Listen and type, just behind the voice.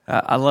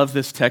I love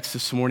this text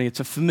this morning. It's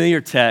a familiar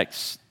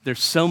text.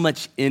 There's so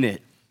much in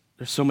it.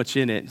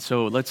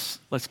 So let's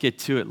get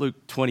to it. Luke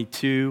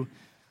 22,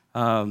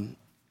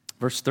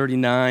 verse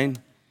 39.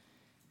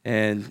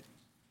 And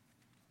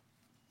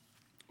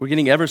we're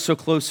getting ever so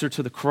closer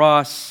to the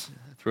cross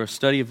through our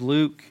study of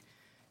Luke.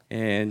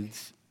 And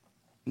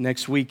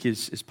next week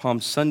is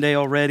Palm Sunday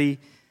already.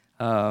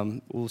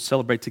 We'll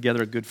celebrate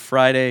together a Good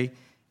Friday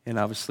and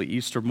obviously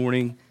Easter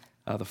morning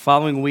the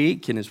following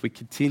week. And as we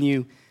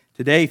continue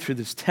today through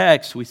this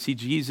text, we see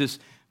Jesus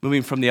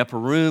moving from the upper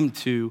room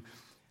to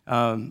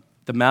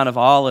the Mount of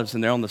Olives,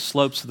 and there on the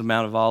slopes of the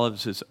Mount of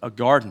Olives is a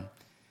garden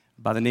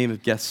by the name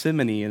of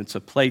Gethsemane, and it's a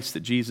place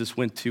that Jesus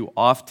went to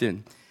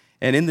often.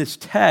 And in this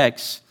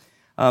text,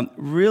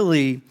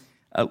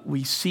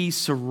 we see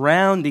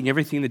surrounding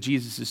everything that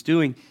Jesus is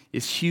doing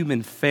is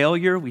human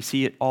failure. We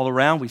see it all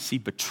around. We see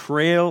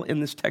betrayal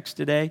in this text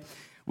today.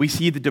 We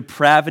see the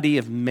depravity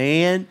of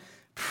man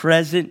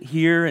present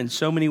here in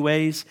so many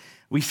ways.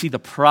 We see the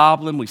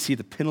problem. We see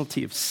the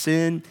penalty of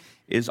sin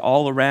is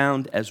all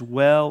around as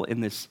well in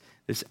this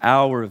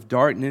hour of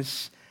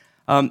darkness.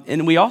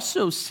 And we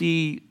also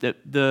see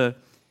the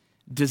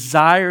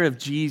desire of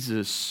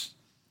Jesus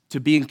to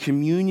be in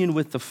communion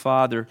with the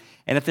Father,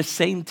 and at the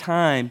same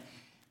time,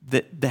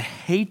 the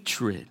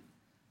hatred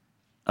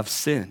of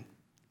sin.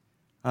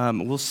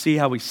 We'll see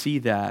how we see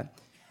that.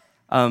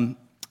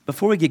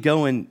 Before we get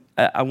going,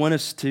 I want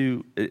us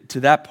to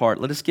that part.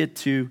 Let us get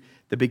to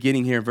the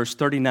beginning here, verse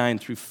 39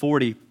 through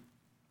 40.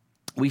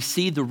 We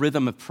see the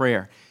rhythm of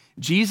prayer.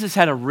 Jesus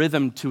had a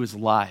rhythm to his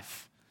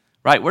life,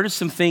 right? What are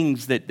some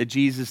things that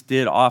Jesus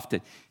did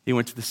often? He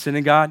went to the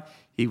synagogue.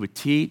 He would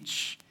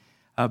teach.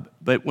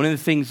 But one of the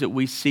things that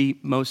we see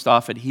most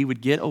often, he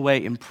would get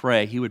away and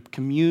pray. He would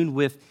commune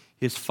with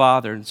his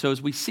Father. And so as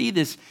we see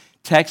this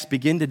text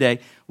begin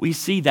today, we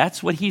see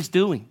that's what he's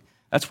doing.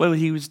 That's what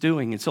he was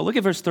doing. And so look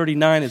at verse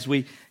 39 as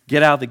we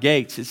get out of the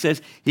gates. It says,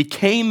 he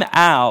came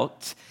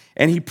out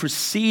and he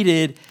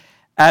proceeded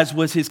as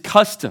was his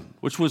custom,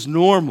 which was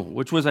normal,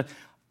 which was a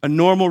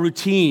normal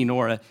routine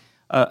or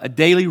a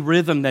daily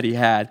rhythm that he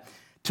had,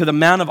 to the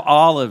Mount of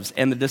Olives,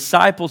 and the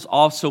disciples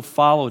also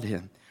followed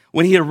him.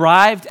 When he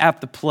arrived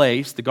at the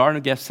place, the Garden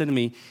of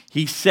Gethsemane,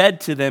 he said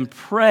to them,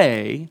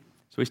 pray,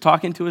 so he's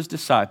talking to his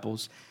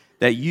disciples,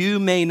 that you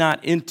may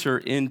not enter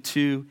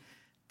into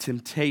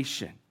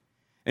temptation.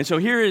 And so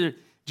here are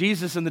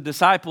Jesus and the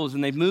disciples,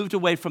 and they've moved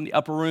away from the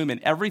upper room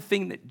and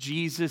everything that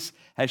Jesus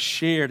has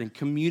shared and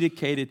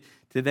communicated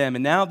to them.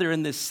 And now they're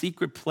in this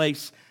secret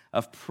place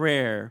of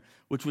prayer,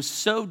 which was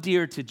so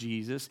dear to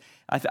Jesus,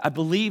 I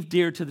believe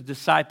dear to the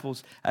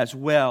disciples as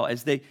well,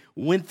 as they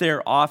went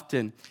there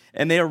often.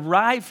 And they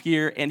arrive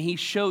here, and he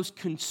shows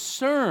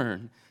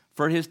concern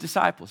for his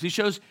disciples. He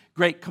shows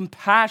great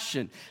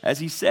compassion as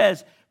he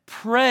says,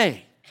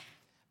 pray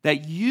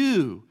that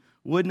you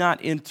would not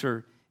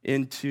enter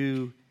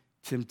into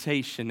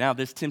temptation. Now,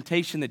 this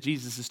temptation that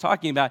Jesus is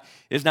talking about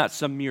is not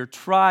some mere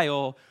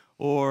trial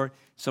or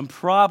some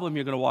problem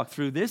you're going to walk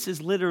through. This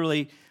is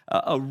literally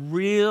a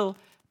real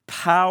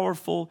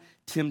powerful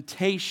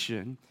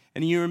temptation.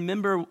 And you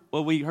remember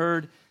what we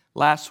heard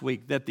last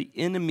week, that the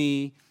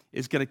enemy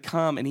is going to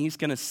come and he's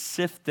going to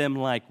sift them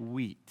like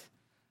wheat.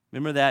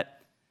 Remember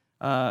that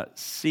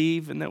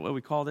sieve? Isn't that what we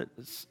called it?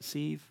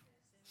 Sieve?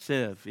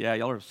 Sieve. Yeah,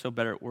 y'all are so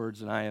better at words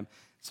than I am.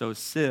 So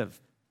sieve.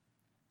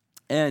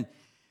 And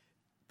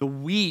the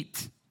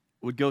wheat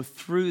would go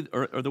through,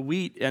 or the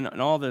wheat and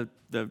all the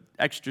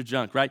extra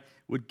junk, right,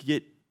 would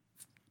get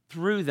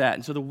through that.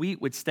 And so the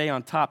wheat would stay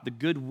on top, the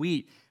good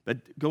wheat.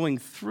 But going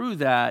through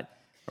that,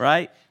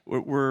 right,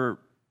 you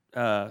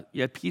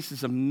had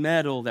pieces of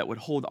metal that would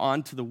hold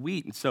on to the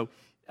wheat. And so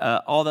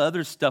all the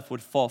other stuff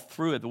would fall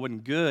through it that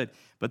wasn't good,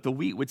 but the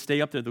wheat would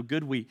stay up there, the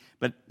good wheat.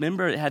 But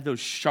remember, it had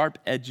those sharp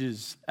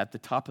edges at the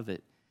top of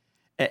it.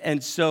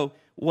 And so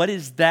what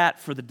is that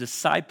for the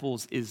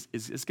disciples is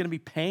it's going to be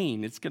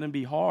pain. It's going to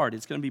be hard.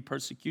 It's going to be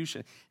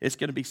persecution. It's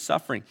going to be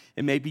suffering.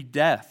 It may be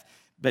death.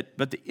 But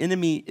the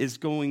enemy is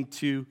going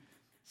to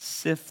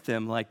sift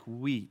them like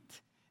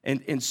wheat.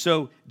 And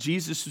so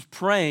Jesus is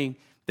praying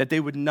that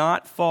they would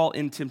not fall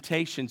in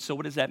temptation. So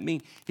what does that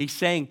mean? He's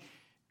saying,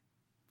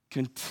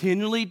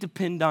 continually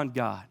depend on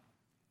God,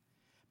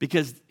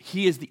 because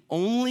he is the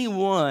only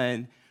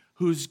one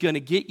who's going to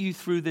get you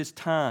through this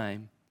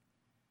time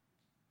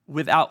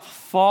without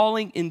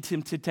falling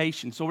into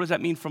temptation. So what does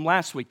that mean from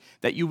last week?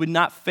 That you would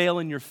not fail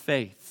in your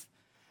faith,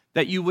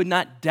 that you would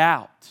not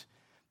doubt,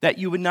 that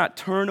you would not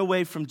turn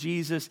away from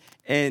Jesus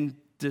and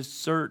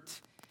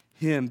desert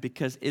him,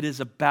 because it is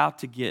about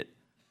to get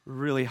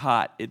really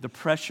hot. The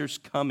pressure's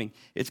coming.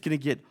 It's going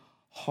to get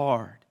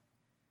hard.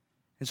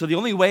 And so the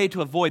only way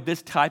to avoid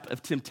this type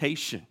of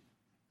temptation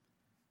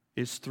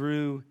is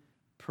through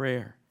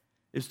prayer,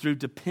 is through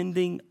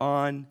depending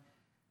on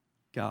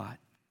God.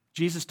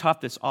 Jesus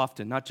taught this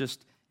often, not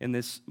just in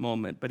this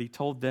moment, but he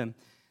told them,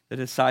 the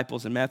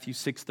disciples, in Matthew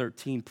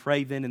 6:13,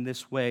 pray then in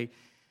this way,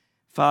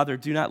 Father,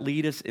 do not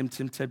lead us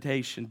into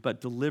temptation, but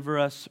deliver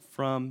us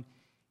from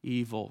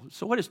evil.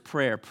 So what is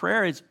prayer?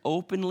 Prayer is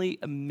openly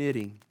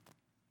admitting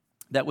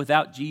that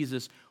without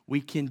Jesus,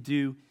 we can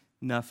do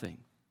nothing.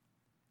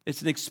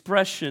 It's an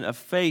expression of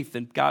faith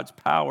in God's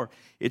power.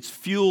 It's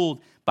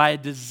fueled by a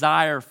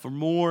desire for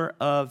more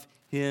of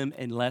him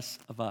and less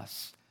of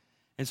us.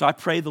 And so I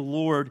pray the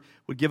Lord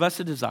would give us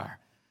a desire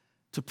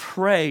to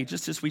pray,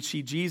 just as we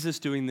see Jesus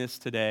doing this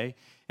today,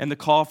 and the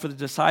call for the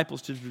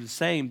disciples to do the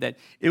same, that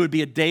it would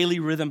be a daily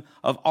rhythm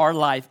of our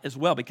life as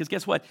well. Because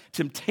guess what?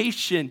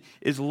 Temptation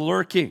is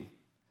lurking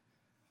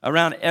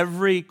around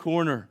every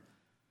corner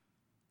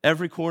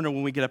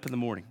when we get up in the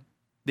morning.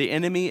 The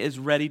enemy is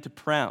ready to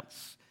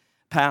pounce.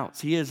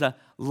 He is a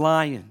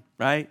lion,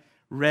 right?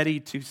 Ready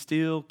to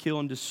steal, kill,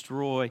 and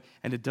destroy,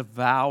 and to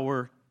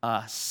devour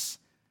us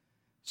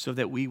so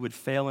that we would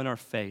fail in our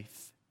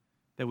faith,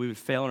 that we would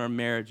fail in our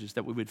marriages,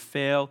 that we would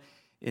fail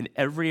in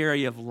every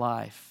area of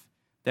life,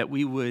 that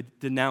we would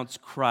denounce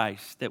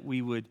Christ, that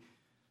we would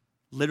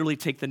literally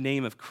take the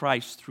name of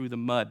Christ through the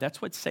mud.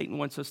 That's what Satan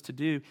wants us to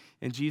do.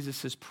 And Jesus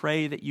says,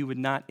 pray that you would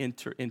not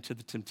enter into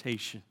the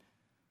temptation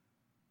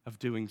of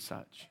doing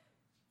such.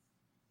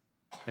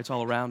 It's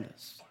all around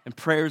us. And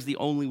prayer is the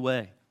only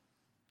way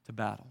to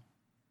battle.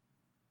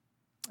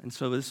 And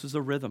so this was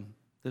a rhythm.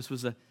 This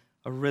was a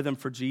rhythm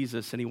for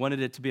Jesus, and he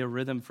wanted it to be a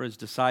rhythm for his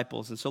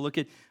disciples. And so look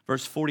at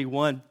verse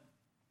 41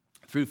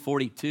 through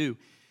 42.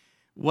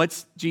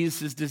 What's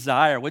Jesus'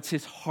 desire? What's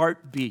his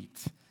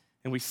heartbeat?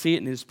 And we see it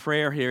in his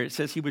prayer here. It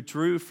says he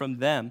withdrew from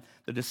them,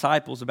 the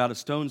disciples, about a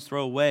stone's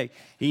throw away.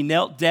 He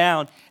knelt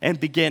down and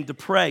began to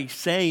pray,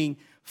 saying,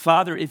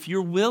 Father, if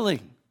you're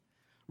willing,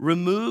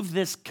 remove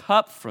this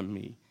cup from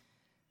me.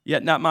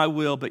 Yet not my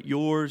will, but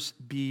yours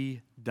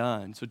be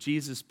done. So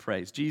Jesus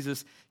prays.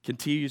 Jesus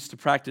continues to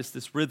practice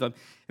this rhythm.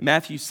 In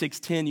Matthew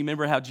 6:10, you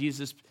remember how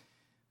Jesus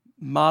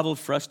modeled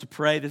for us to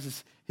pray? This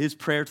is his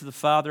prayer to the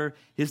Father,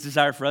 his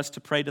desire for us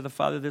to pray to the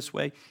Father this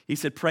way. He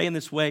said, pray in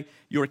this way,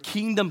 your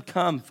kingdom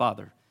come,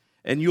 Father,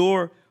 and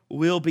your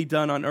will be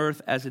done on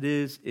earth as it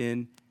is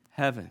in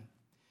heaven.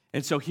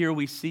 And so here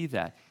we see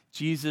that.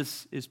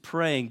 Jesus is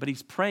praying, but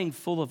he's praying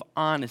full of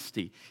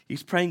honesty.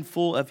 He's praying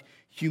full of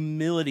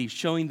humility,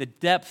 showing the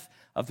depth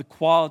of the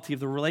quality of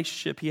the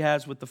relationship he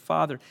has with the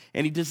Father.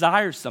 And he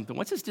desires something.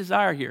 What's his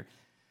desire here?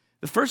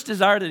 The first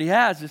desire that he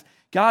has is,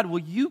 God, will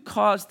you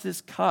cause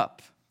this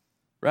cup,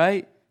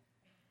 right?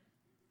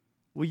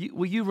 Will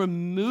you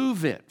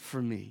remove it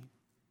from me?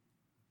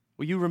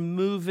 Will you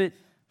remove it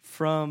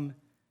from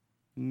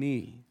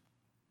me?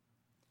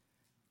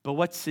 But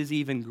what's his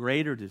even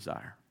greater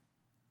desire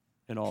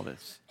in all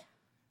this?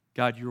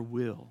 God, your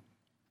will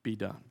be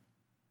done.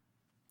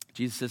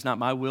 Jesus says, not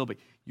my will, but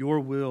your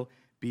will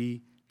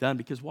be done.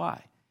 Because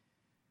why?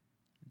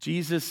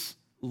 Jesus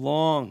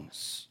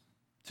longs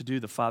to do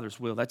the Father's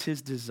will. That's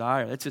his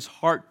desire. That's his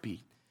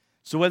heartbeat.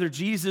 So whether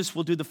Jesus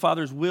will do the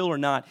Father's will or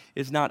not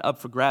is not up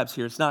for grabs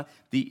here. It's not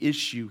the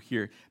issue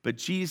here. But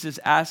Jesus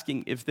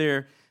asking if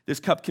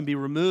this cup can be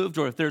removed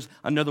or if there's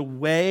another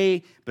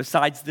way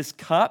besides this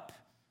cup.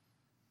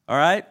 All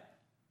right?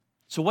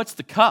 So what's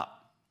the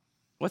cup?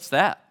 What's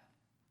that?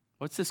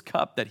 What's this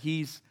cup that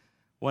he's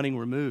wanting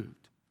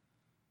removed?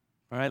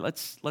 All right,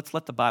 let's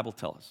let the Bible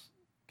tell us.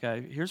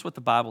 Okay, here's what the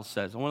Bible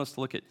says. I want us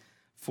to look at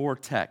 4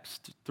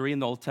 texts, 3 in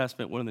the Old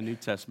Testament, 1 in the New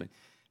Testament,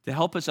 to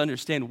help us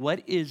understand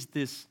what is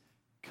this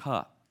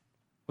cup?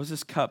 What does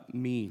this cup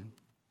mean?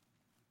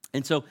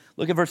 And so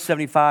look at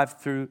Psalm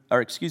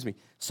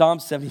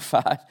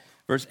 75,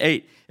 verse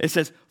 8. It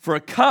says, for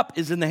a cup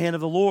is in the hand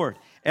of the Lord,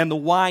 and the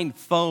wine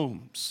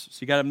foams. So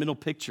you got a mental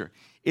picture.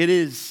 It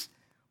is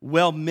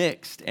well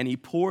mixed, and he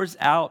pours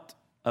out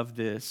of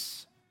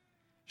this.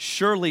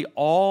 Surely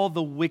all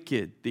the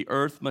wicked the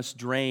earth must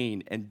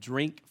drain and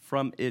drink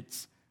from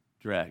its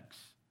dregs.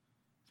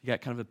 You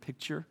got kind of a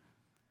picture?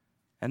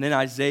 And then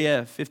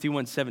Isaiah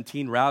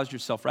 51:17, rouse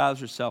yourself,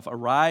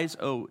 arise,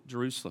 O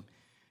Jerusalem.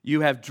 You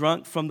have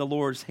drunk from the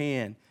Lord's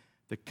hand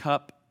the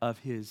cup of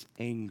his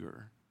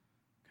anger.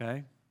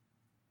 Okay?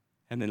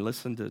 And then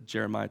listen to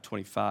Jeremiah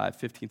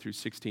 25:15 through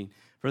 16.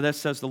 For thus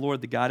says the Lord,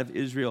 the God of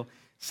Israel,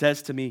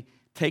 says to me,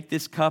 take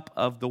this cup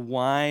of the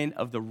wine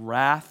of the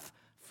wrath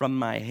from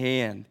my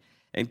hand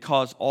and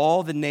cause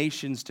all the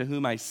nations to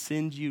whom I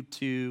send you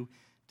to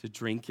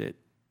drink it.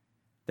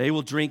 They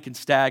will drink and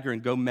stagger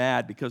and go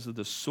mad because of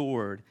the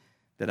sword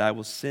that I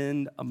will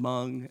send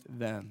among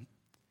them.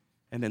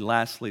 And then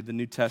lastly, the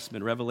New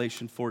Testament,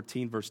 Revelation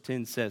 14, verse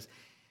 10 says,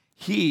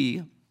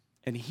 he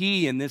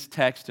in this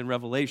text in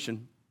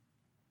Revelation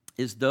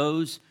is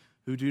those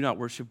who do not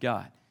worship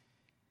God.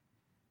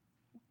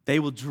 They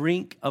will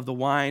drink of the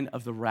wine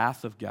of the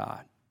wrath of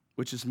God,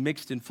 which is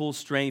mixed in full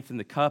strength in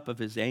the cup of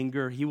his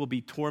anger. He will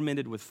be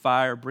tormented with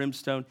fire,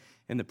 brimstone,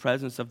 in the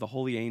presence of the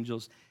holy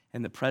angels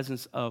and the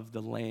presence of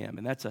the Lamb.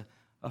 And that's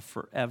a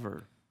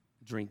forever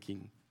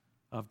drinking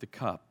of the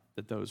cup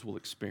that those will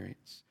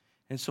experience.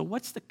 And so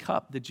what's the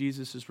cup that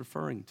Jesus is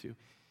referring to?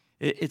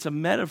 It's a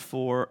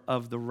metaphor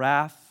of the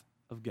wrath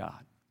of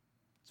God.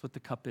 That's what the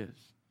cup is.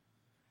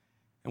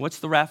 And what's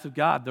the wrath of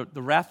God?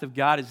 The wrath of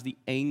God is the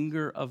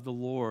anger of the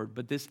Lord,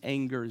 but this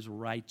anger is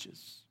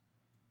righteous.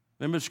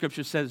 Remember the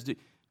scripture says,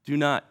 do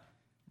not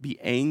be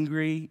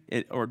angry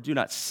or do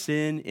not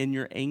sin in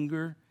your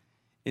anger.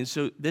 And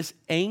so this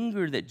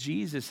anger that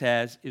Jesus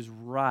has is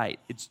right.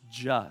 It's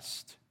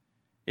just.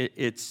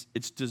 It's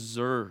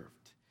deserved.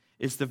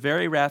 It's the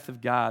very wrath of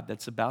God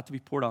that's about to be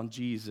poured on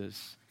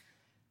Jesus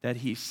that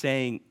he's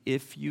saying,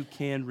 if you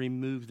can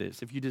remove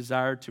this, if you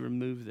desire to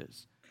remove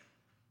this.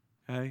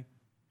 Okay?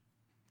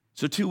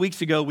 So 2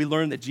 weeks ago, we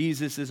learned that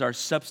Jesus is our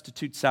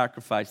substitute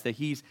sacrifice, that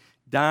he's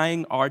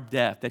dying our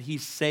death, that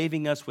he's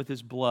saving us with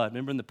his blood.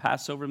 Remember in the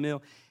Passover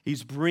meal?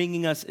 He's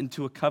bringing us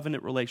into a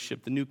covenant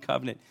relationship, the new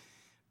covenant.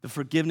 The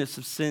forgiveness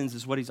of sins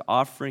is what he's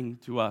offering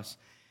to us.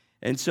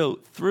 And so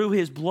through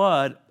his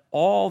blood,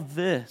 all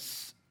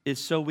this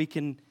is so we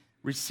can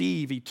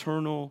receive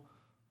eternal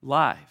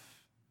life.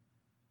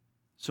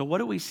 So what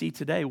do we see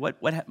today?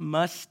 What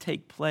must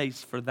take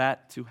place for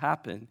that to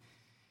happen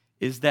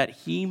is that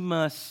he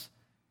must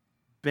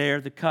bear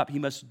the cup. He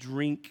must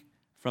drink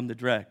from the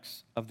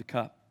dregs of the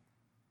cup.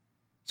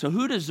 So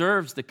who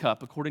deserves the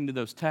cup according to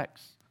those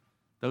texts?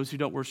 Those who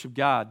don't worship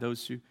God,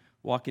 those who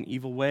walk in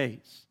evil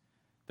ways,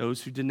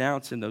 those who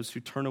denounce him, those who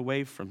turn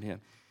away from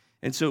him.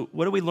 And so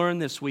what do we learn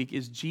this week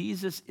is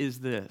Jesus is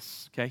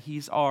this, okay?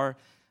 He's our, I'm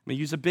going to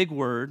use a big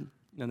word,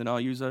 and then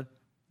I'll use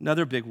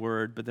another big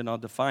word, but then I'll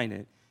define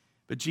it.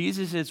 But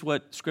Jesus is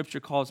what Scripture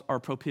calls our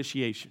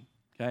propitiation,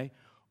 okay?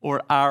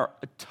 Or our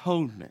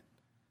atonement.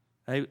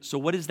 Okay? So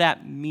what does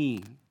that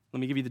mean? Let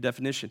me give you the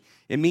definition.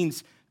 It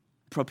means,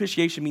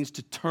 propitiation means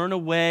to turn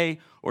away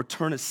or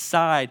turn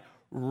aside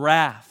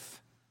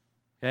wrath,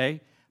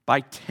 okay?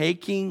 By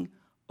taking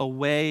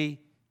away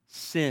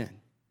sin.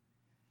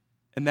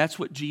 And that's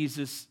what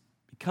Jesus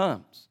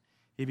becomes.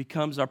 He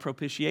becomes our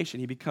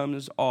propitiation. He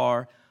becomes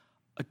our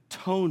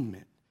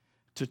atonement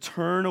to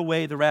turn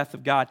away the wrath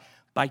of God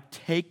by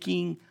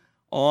taking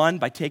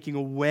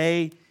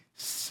away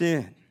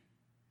sin.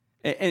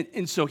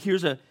 And so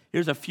here's a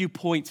few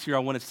points here I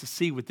want us to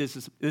see with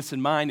this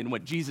in mind and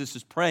what Jesus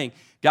is praying.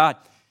 God,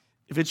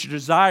 if it's your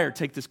desire,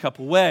 take this cup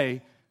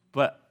away,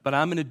 but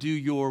I'm going to do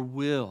your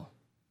will.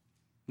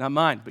 Not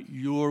mine, but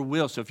your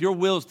will. So if your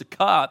will is the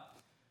cup,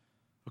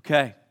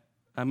 okay,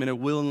 I'm going to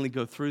willingly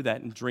go through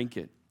that and drink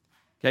it.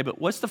 Okay, but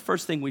what's the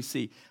first thing we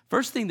see?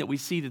 First thing that we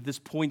see that this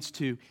points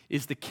to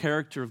is the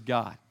character of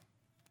God.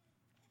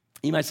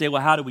 You might say,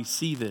 well, how do we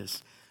see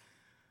this?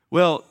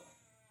 Well,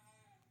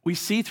 we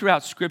see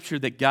throughout Scripture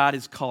that God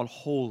is called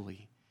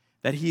holy,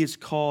 that he is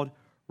called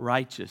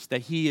righteous,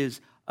 that he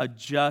is a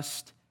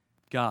just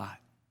God.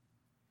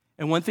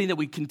 And one thing that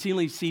we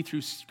continually see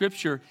through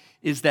Scripture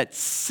is that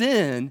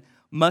sin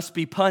must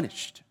be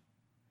punished.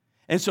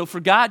 And so for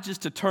God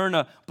just to turn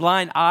a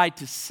blind eye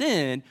to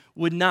sin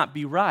would not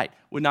be right,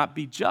 would not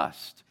be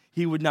just.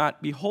 He would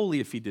not be holy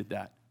if he did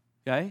that,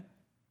 okay?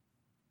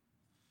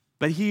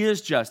 But he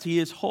is just, he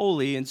is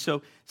holy, and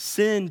so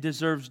sin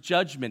deserves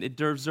judgment. It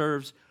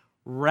deserves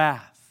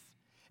wrath.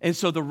 And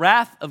so the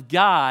wrath of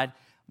God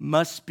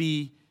must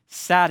be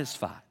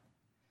satisfied.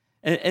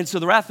 And so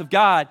the wrath of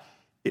God,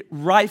 it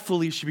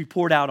rightfully should be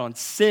poured out on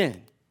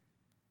sin,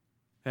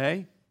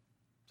 okay?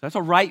 So that's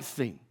a right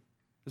thing.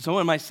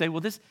 Someone might say,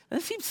 well, this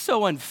seems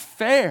so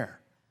unfair.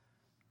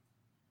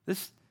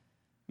 This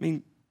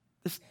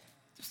just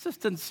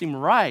doesn't seem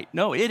right.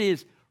 No, it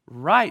is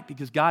right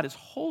because God is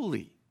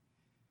holy.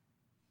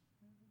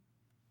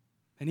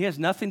 And he has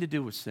nothing to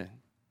do with sin.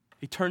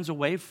 He turns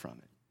away from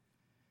it.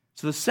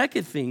 So the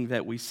second thing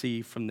that we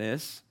see from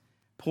this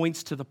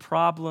points to the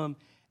problem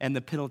and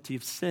the penalty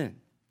of sin.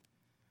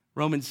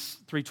 Romans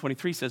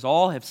 3:23 says,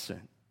 all have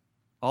sinned,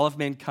 all of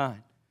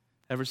mankind,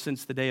 ever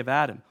since the day of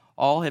Adam.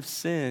 All have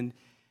sinned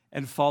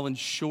and fallen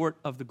short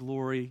of the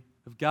glory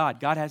of God.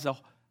 God has a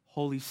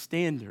holy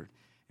standard,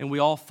 and we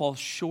all fall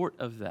short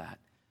of that.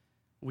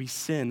 We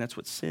sin. That's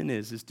what sin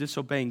is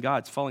disobeying God.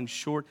 It's falling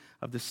short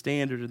of the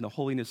standard and the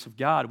holiness of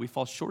God. We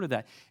fall short of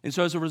that. And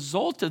so as a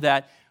result of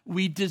that,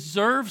 we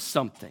deserve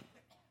something.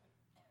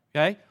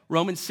 Okay?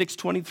 Romans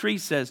 6:23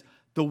 says,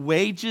 the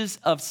wages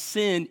of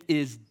sin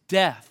is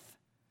death.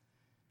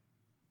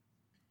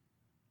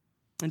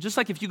 And just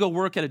like if you go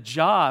work at a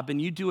job and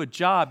you do a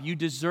job, you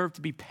deserve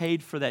to be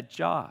paid for that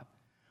job.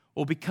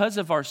 Well, because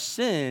of our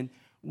sin,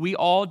 we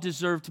all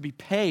deserve to be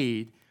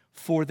paid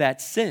for that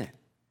sin.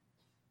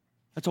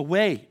 That's a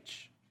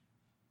wage.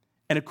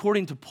 And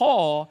according to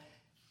Paul,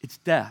 it's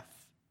death.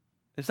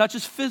 It's not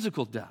just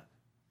physical death.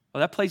 Well,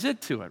 that plays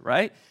into it,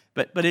 right?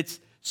 But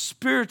it's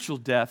spiritual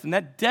death. And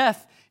that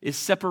death is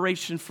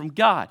separation from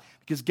God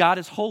because God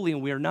is holy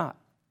and we are not.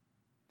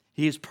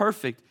 He is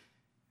perfect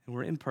and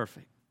we're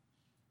imperfect.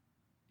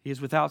 He is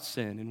without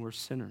sin and we're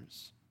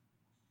sinners.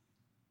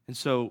 And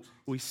so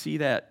we see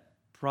that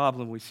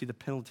problem. We see the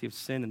penalty of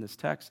sin in this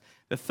text.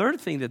 The third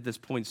thing that this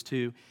points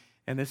to,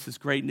 and this is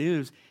great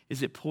news,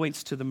 is it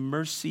points to the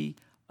mercy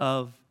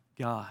of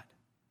God.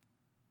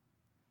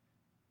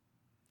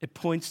 It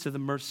points to the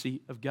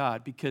mercy of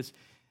God because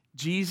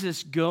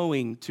Jesus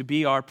going to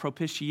be our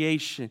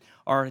propitiation,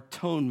 our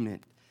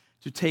atonement,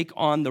 to take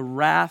on the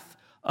wrath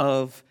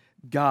of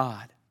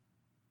God,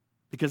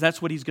 because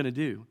that's what he's going to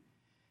do.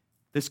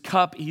 This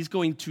cup, he's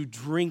going to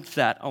drink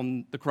that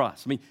on the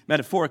cross. I mean,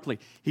 metaphorically,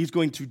 he's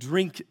going to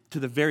drink to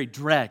the very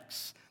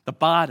dregs, the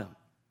bottom,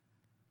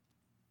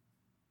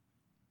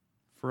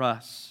 for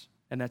us.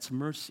 And that's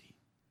mercy.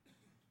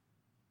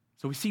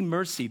 So we see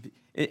mercy.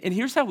 And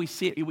here's how we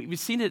see it. We've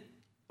seen it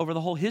over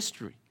the whole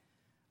history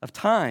of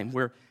time,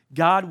 where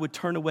God would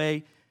turn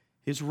away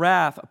his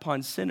wrath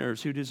upon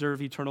sinners who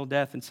deserve eternal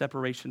death and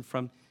separation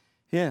from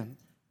him.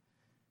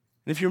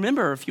 And if you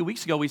remember, a few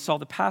weeks ago, we saw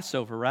the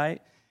Passover,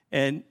 right?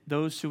 And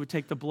those who would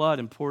take the blood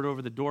and pour it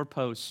over the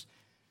doorposts,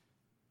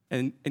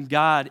 and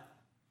God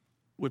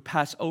would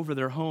pass over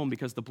their home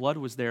because the blood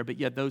was there, but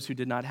yet those who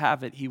did not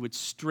have it, he would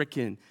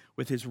stricken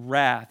with his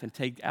wrath and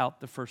take out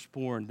the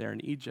firstborn there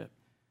in Egypt.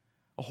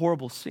 A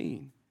horrible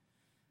scene,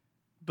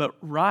 but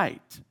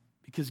right,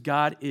 because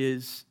God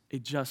is a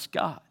just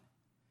God.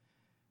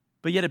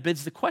 But yet it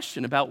begs the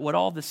question about what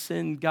all the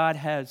sin God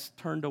has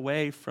turned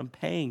away from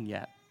paying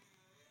yet,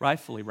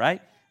 rightfully,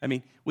 right? I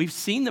mean, we've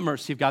seen the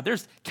mercy of God.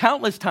 There's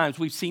countless times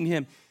we've seen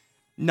him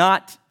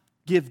not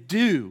give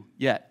due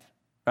yet,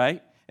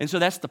 right? And so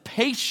that's the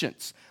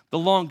patience, the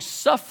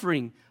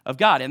long-suffering of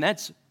God, and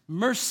that's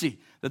mercy.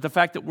 That the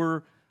fact that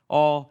we're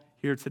all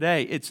here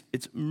today, it's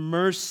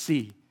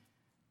mercy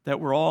that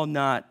we're all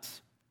not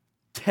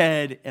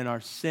dead in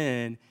our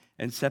sin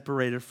and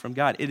separated from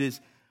God. It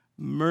is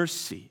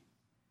mercy.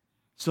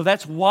 So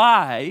that's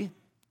why,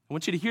 I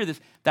want you to hear this,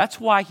 that's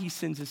why he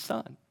sends his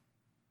son.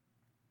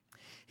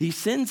 He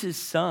sends his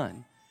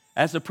son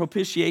as a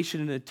propitiation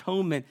and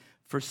atonement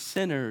for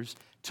sinners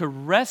to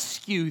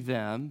rescue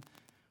them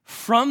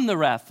from the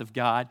wrath of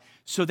God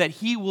so that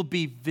he will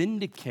be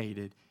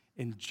vindicated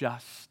and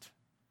just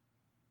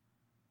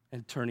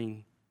and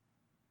turning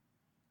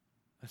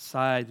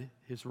aside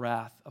his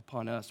wrath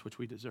upon us, which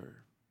we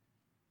deserve.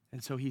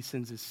 And so he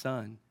sends his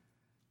son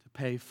to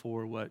pay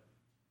for what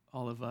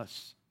all of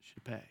us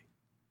should pay.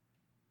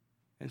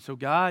 And so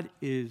God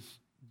is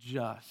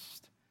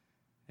just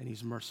and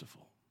he's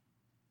merciful.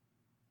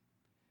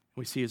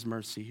 We see his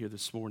mercy here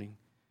this morning.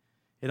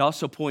 It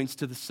also points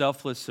to the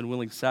selfless and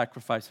willing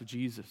sacrifice of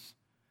Jesus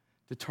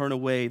to turn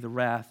away the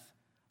wrath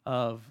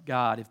of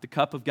God. If the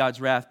cup of God's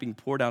wrath being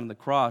poured out on the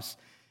cross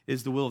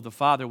is the will of the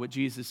Father, what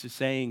Jesus is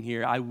saying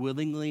here, I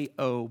willingly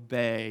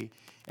obey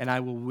and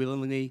I will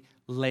willingly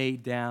lay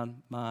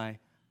down my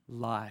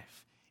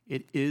life.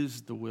 It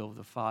is the will of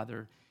the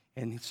Father,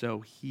 and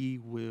so he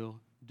will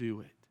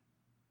do it.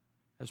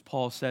 As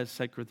Paul says,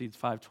 2 Corinthians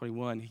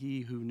 5:21,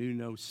 he who knew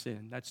no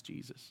sin, that's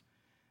Jesus,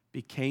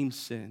 became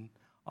sin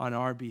on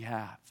our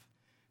behalf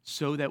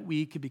so that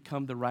we could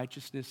become the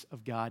righteousness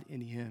of God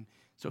in him.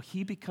 So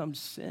he becomes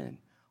sin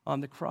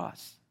on the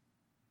cross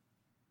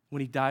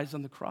when he dies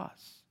on the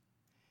cross.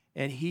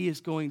 And he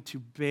is going to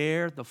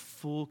bear the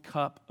full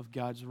cup of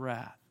God's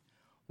wrath.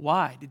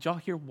 Why? Did y'all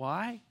hear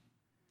why?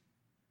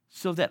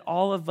 So that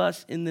all of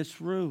us in this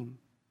room,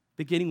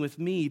 beginning with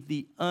me,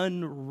 the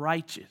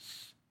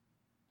unrighteous,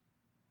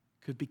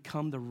 could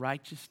become the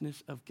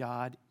righteousness of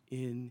God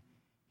in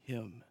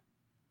him.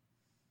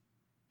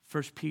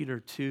 1 Peter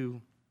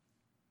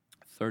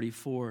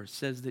 2:34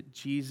 says that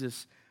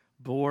Jesus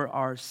bore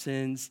our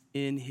sins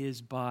in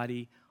his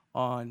body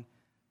on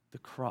the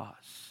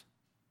cross.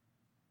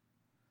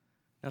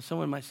 Now,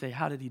 someone might say,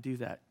 how did he do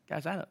that?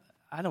 Guys, I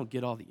don't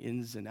get all the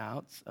ins and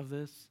outs of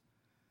this.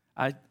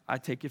 I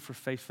take it for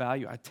face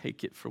value. I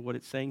take it for what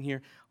it's saying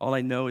here. All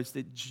I know is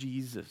that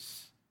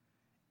Jesus,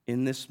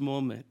 in this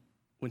moment,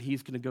 when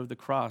he's going to go to the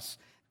cross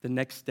the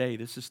next day,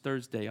 this is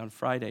Thursday, on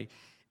Friday,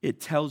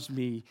 it tells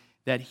me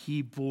that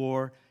he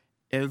bore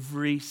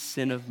every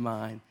sin of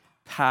mine,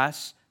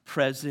 past,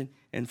 present,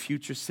 and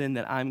future sin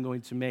that I'm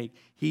going to make.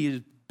 He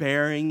is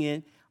bearing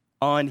it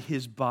on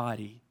his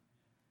body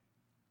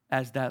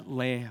as that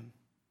lamb.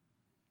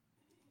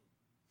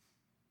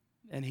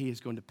 And he is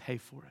going to pay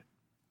for it.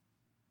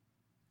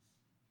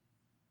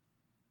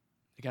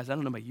 Guys, I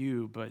don't know about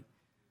you, but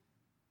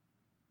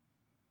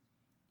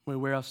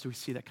where else do we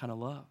see that kind of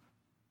love?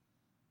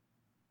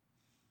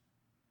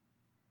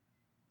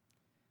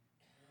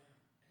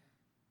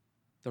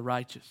 The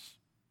righteous,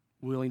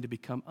 willing to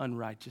become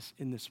unrighteous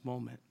in this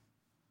moment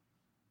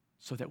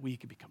so that we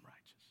can become righteous.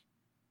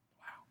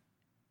 Wow.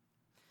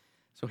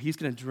 So he's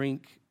going to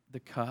drink the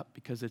cup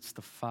because it's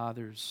the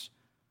Father's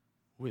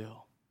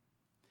will.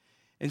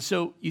 And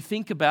so you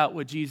think about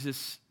what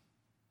Jesus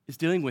is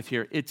dealing with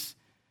here. It's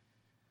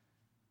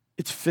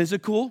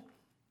physical.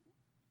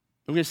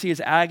 We're going to see his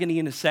agony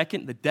in a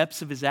second, the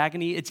depths of his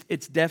agony.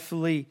 It's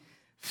definitely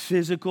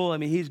physical. I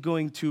mean, he's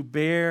going to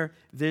bear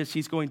this.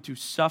 He's going to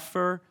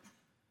suffer.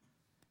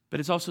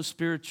 But it's also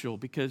spiritual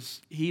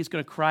because he is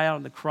going to cry out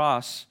on the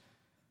cross,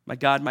 my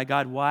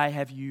God, why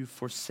have you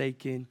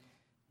forsaken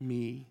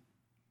me?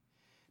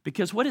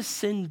 Because what does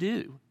sin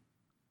do?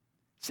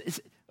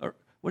 Or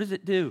what does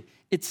it do?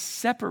 It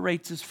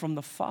separates us from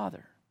the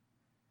Father.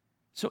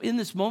 So in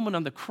this moment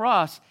on the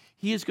cross,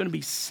 he is going to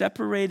be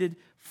separated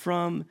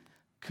from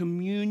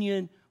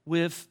communion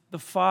with the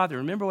Father.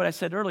 Remember what I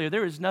said earlier,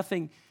 there is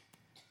nothing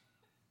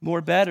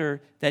more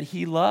better that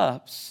he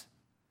loves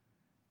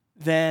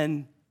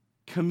than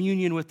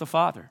communion with the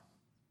Father.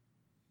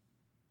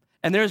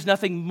 And there is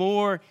nothing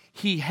more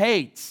he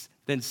hates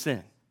than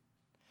sin.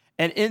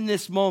 And in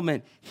this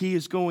moment, he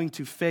is going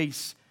to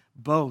face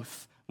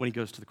both when he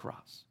goes to the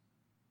cross.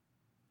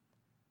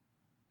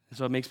 And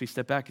so it makes me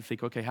step back and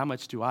think, okay, how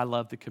much do I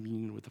love the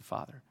communion with the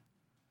Father?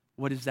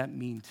 What does that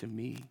mean to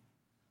me?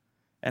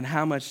 And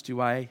how much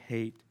do I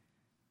hate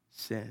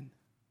sin?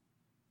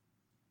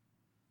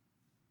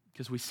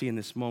 Because we see in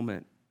this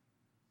moment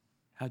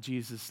how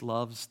Jesus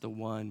loves the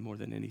one more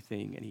than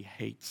anything, and he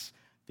hates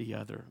the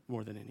other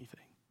more than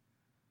anything.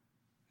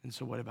 And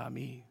so what about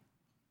me?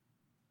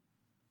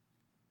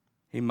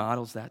 He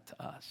models that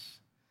to us.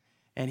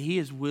 And he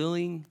is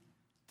willing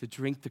to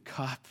drink the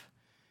cup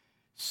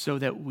so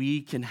that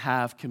we can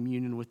have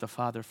communion with the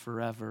Father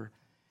forever,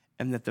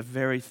 and that the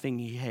very thing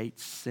he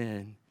hates,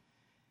 sin,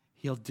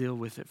 he'll deal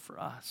with it for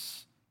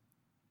us,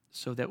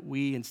 so that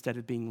we, instead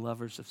of being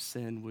lovers of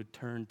sin, would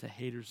turn to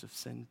haters of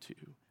sin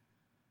too,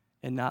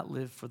 and not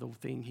live for the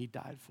thing he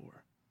died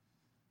for.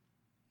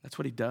 That's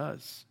what he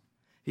does.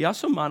 He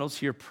also models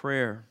here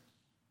prayer.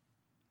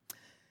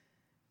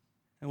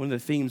 And one of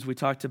the themes we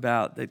talked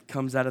about that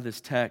comes out of this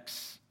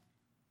text.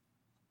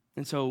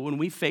 And so when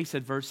we face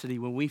adversity,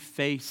 when we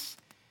face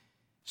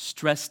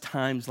stress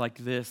times like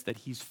this that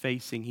he's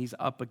facing, he's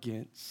up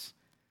against,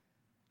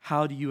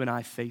 how do you and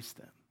I face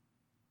them?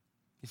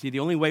 You see, the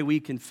only way we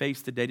can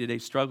face the day-to-day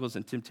struggles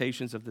and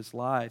temptations of this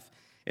life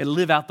and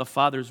live out the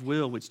Father's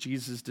will, which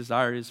Jesus'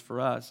 desire is for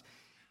us,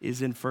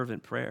 is in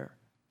fervent prayer.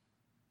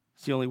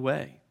 It's the only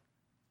way.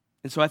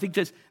 And so I think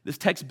this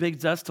text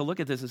bids us to look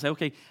at this and say,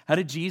 okay, how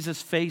did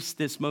Jesus face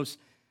this most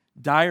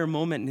dire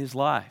moment in his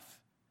life?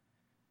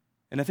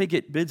 And I think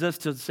it bids us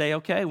to say,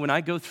 okay, when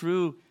I go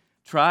through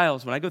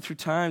trials, when I go through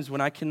times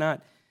when I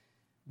cannot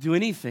do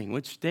anything,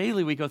 which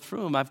daily we go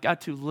through them, I've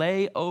got to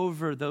lay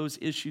over those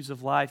issues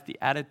of life, the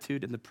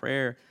attitude and the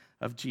prayer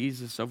of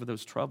Jesus over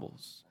those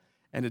troubles,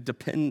 and to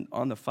depend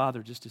on the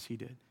Father just as he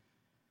did.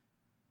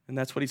 And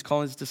that's what he's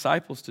calling his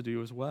disciples to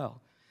do as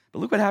well. But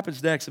look what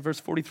happens next in verse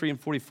 43 and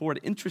 44, an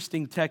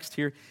interesting text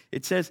here.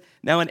 It says,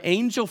 "Now an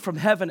angel from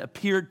heaven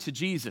appeared to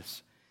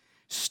Jesus,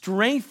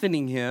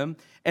 strengthening him,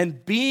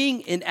 and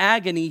being in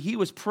agony, he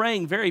was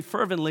praying very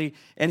fervently,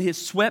 and his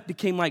sweat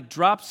became like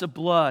drops of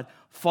blood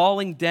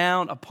falling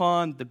down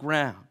upon the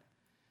ground."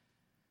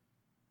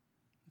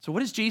 So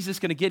what is Jesus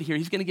going to get here?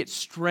 He's going to get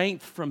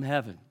strength from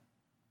heaven.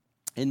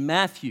 In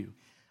Matthew,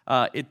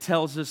 it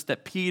tells us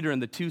that Peter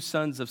and the two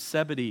sons of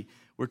Zebedee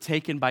were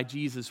taken by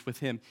Jesus with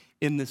him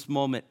in this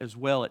moment as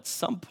well at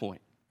some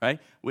point, right?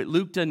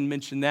 Luke doesn't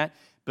mention that,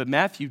 but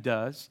Matthew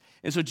does.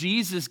 And so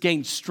Jesus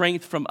gained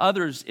strength from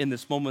others in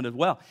this moment as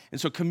well.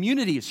 And so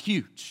community is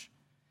huge.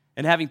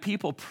 And having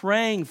people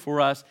praying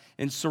for us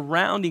and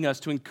surrounding us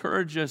to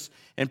encourage us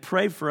and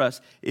pray for us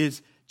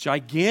is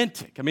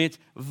gigantic. I mean, it's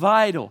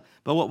vital.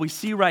 But what we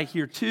see right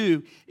here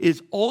too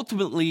is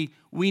ultimately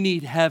we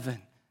need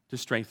heaven to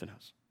strengthen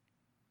us.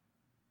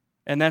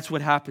 And that's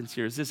what happens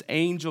here, is this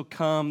angel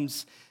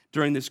comes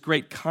during this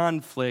great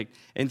conflict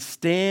and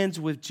stands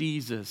with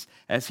Jesus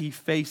as he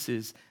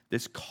faces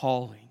this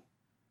calling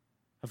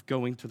of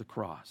going to the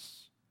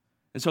cross.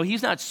 And so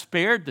he's not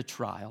spared the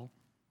trial.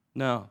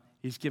 No,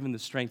 he's given the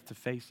strength to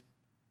face it.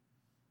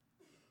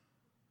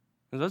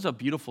 And that's a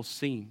beautiful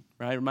scene,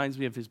 right? It reminds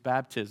me of his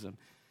baptism.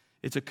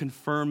 It's a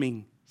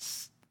confirming,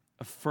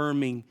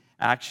 affirming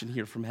action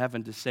here from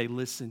heaven to say,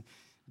 listen,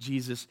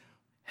 Jesus,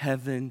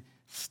 heaven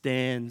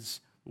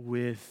stands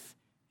with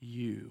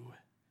you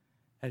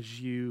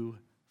as you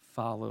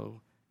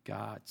follow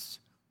God's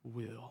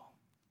will.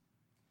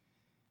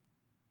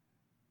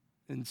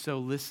 And so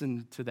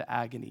listen to the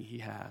agony he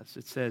has.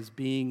 It says,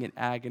 being in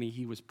agony,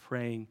 he was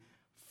praying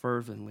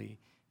fervently.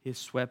 His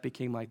sweat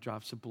became like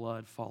drops of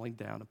blood falling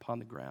down upon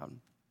the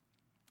ground.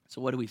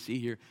 So what do we see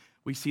here?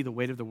 We see the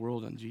weight of the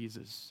world on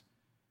Jesus.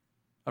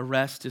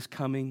 Arrest is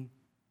coming,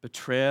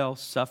 betrayal,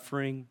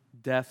 suffering,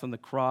 death on the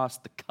cross.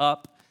 The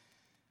cup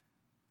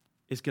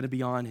is going to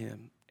be on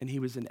him, and he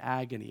was in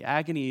agony.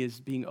 Agony is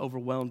being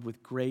overwhelmed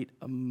with great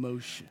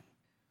emotion.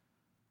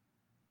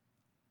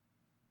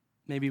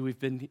 Maybe we've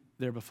been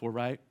there before,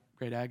 right?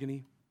 Great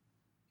agony.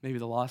 Maybe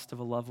the loss of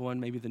a loved one,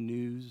 maybe the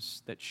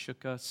news that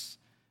shook us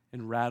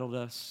and rattled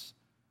us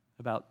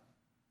about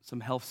some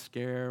health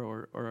scare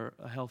or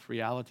a health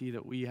reality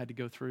that we had to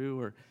go through,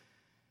 or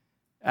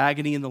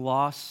agony in the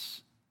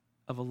loss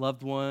of a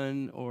loved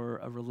one or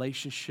a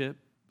relationship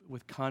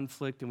with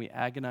conflict, and we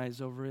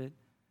agonize over it.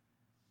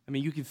 I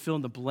mean, you can fill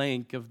in the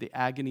blank of the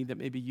agony that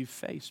maybe you've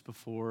faced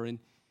before. And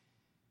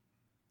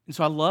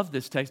so I love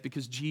this text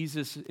because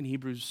Jesus in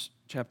Hebrews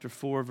chapter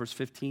 4, verse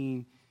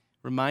 15,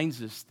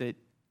 reminds us that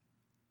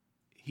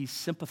he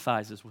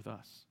sympathizes with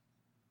us.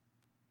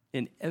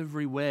 In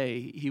every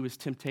way, he was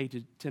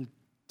tempted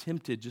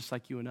just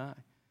like you and I.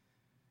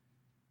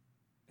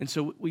 And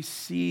so we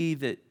see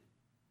that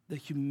the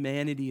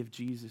humanity of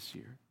Jesus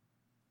here,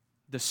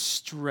 the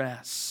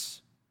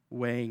stress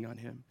weighing on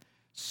him,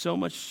 so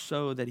much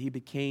so that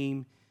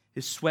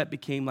his sweat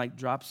became like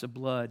drops of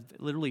blood,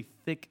 literally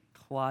thick,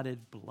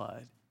 clotted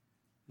blood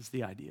is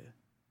the idea.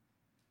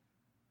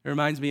 It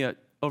reminds me of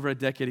over a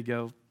decade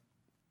ago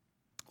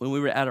when we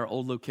were at our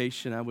old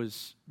location. I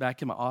was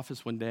back in my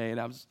office one day, and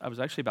I was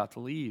actually about to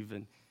leave.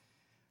 And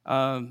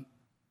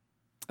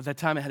at that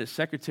time, I had a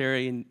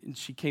secretary, and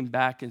she came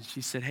back, and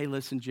she said, "Hey,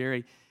 listen,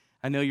 Jerry,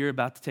 I know you're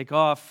about to take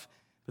off,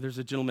 but there's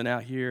a gentleman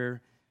out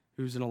here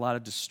who's in a lot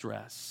of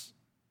distress,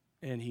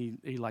 and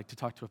he'd like to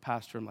talk to a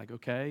pastor." I'm like,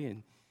 "Okay."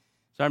 And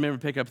so I remember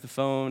picking up the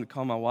phone and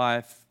calling my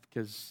wife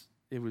because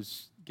it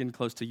was getting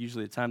close to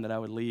usually the time that I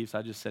would leave. So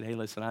I just said, "Hey,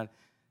 listen, I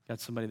got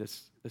somebody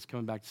that's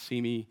coming back to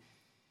see me."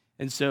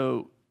 And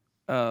so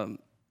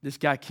this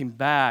guy came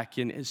back,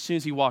 and as soon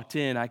as he walked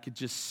in, I could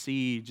just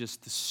see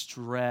just the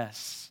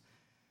stress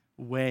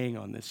weighing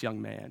on this young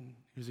man.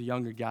 He was a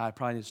younger guy,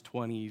 probably in his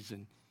 20s,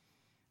 and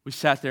we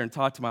sat there and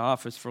talked to my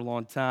office for a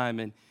long time,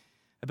 and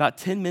about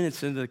 10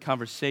 minutes into the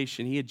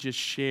conversation, he had just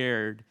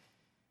shared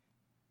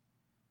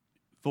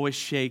voice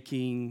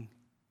shaking,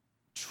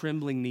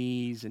 trembling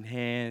knees and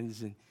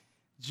hands, and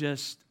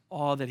just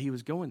all that he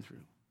was going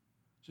through,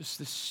 just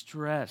the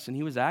stress, and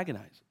he was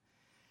agonizing.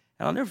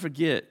 And I'll never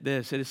forget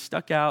this. It has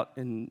stuck out,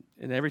 and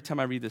every time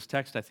I read this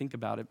text, I think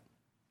about it,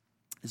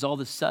 is all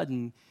of a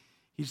sudden,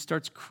 he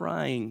starts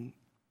crying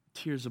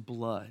tears of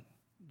blood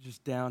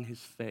just down his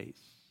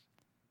face,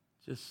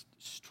 just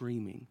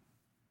streaming.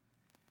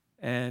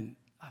 And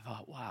I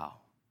thought, wow.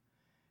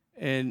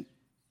 And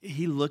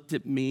he looked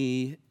at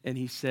me, and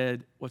he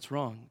said, "What's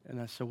wrong?"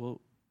 And I said,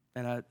 "Well,"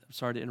 and I'm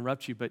sorry to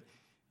interrupt you, but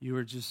you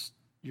were just,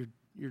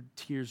 your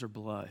tears are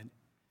blood.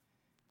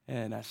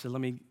 And I said,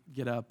 "Let me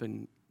get up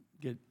and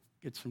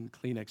get some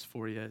Kleenex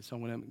for you." So I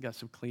went up and got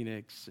some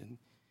Kleenex, and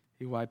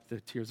he wiped the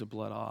tears of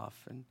blood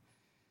off, and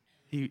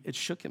it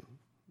shook him.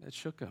 It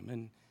shook him.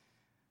 And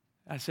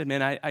I said,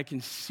 "Man, I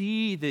can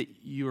see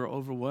that you are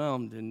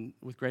overwhelmed and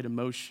with great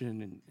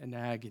emotion and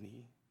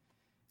agony."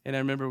 And I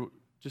remember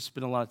just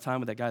spending a lot of time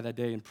with that guy that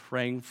day and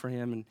praying for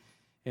him,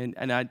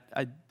 and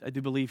I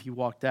do believe he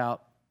walked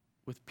out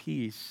with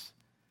peace.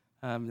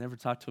 Never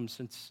talked to him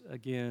since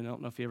again. I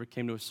don't know if he ever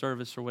came to a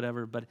service or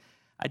whatever, but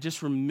I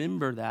just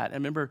remember that. I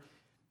remember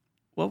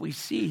what we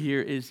see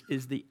here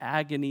is the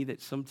agony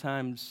that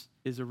sometimes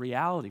is a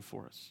reality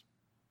for us.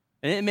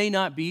 And it may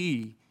not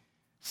be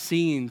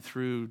seen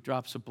through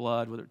drops of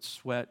blood, whether it's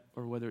sweat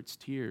or whether it's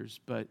tears,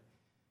 but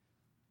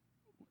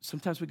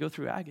sometimes we go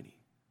through agony.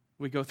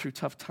 We go through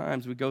tough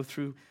times. We go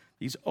through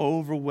these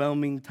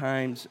overwhelming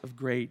times of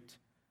great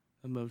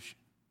emotion.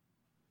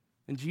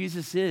 And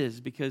Jesus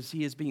is, because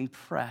he is being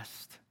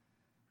pressed,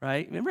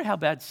 right? Remember how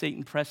bad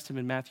Satan pressed him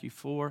in Matthew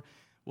 4?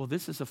 Well,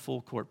 this is a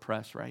full court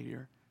press right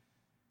here.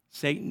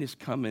 Satan is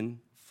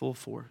coming full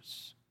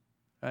force,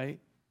 right?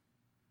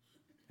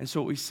 And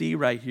so what we see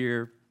right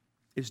here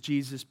is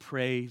Jesus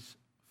prays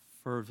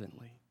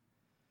fervently.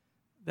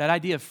 That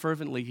idea of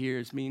fervently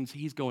here means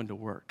he's going to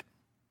work.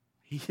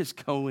 He is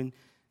going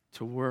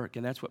to work,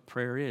 and that's what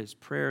prayer is.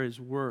 Prayer is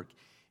work.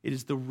 It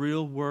is the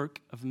real work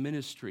of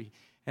ministry.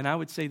 And I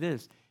would say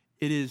this,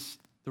 it is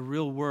the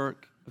real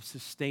work of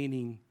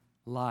sustaining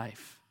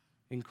life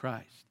in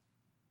Christ.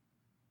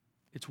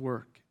 It's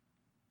work.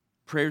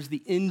 Prayer is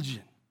the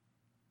engine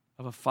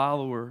of a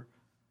follower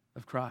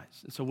of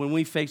Christ. And so when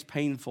we face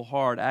painful,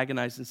 hard,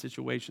 agonizing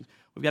situations,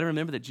 we've got to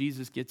remember that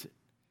Jesus gets it.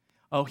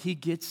 Oh, he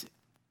gets it.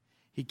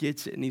 He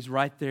gets it, and he's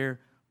right there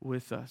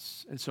with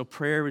us. And so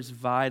prayer is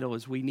vital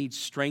as we need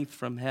strength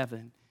from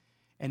heaven,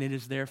 and it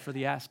is there for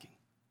the asking.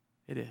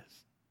 It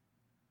is.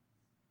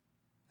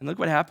 And look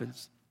what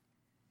happens.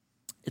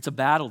 It's a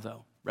battle,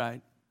 though,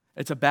 right?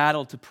 It's a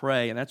battle to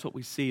pray, and that's what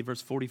we see,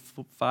 verse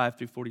 45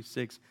 through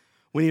 46.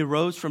 When he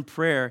arose from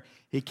prayer,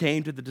 he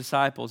came to the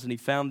disciples, and he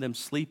found them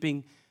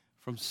sleeping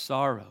from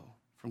sorrow,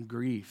 from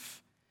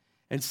grief,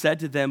 and said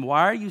to them,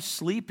 "Why are you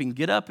sleeping?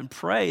 Get up and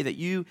pray that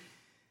you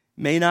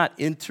may not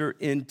enter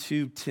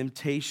into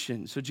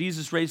temptation." So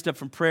Jesus raised up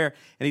from prayer,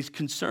 and he's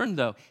concerned,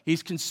 though.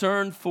 He's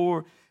concerned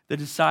for the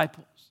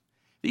disciples.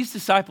 These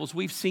disciples,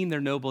 we've seen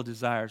their noble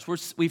desires.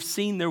 We've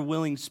seen their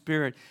willing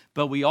spirit,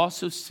 but we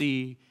also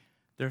see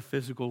their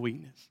physical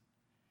weakness.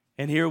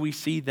 And here we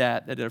see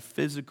that their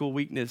physical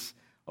weakness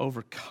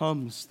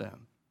overcomes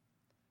them.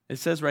 It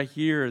says right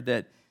here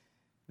that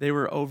they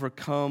were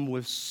overcome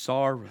with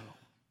sorrow,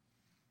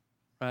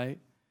 right?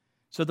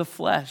 So the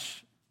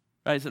flesh,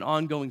 right, is an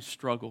ongoing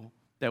struggle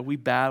that we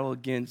battle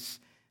against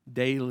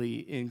daily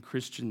in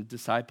Christian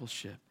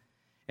discipleship.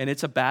 And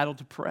it's a battle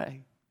to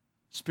pray,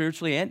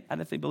 spiritually and I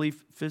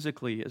believe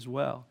physically as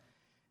well.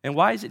 And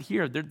why is it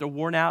here? They're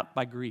worn out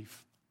by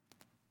grief.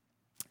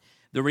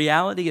 The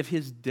reality of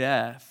his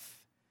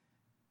death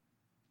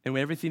and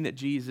everything that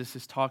Jesus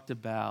has talked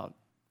about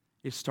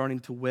is starting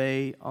to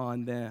weigh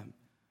on them.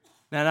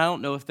 Now, I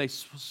don't know if they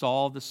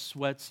saw the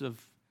sweats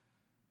of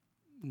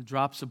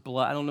drops of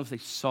blood. I don't know if they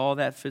saw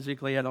that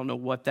physically. I don't know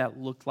what that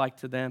looked like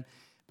to them.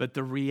 But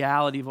the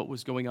reality of what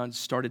was going on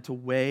started to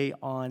weigh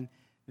on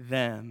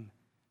them,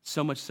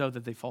 so much so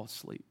that they fall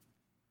asleep,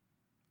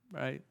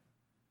 right?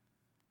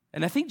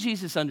 And I think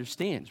Jesus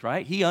understands,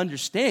 right? He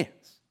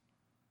understands.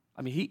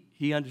 I mean,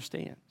 he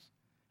understands.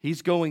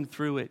 He's going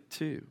through it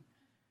too.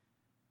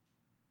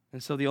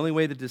 And so the only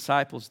way the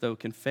disciples, though,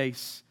 can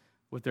face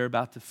what they're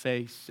about to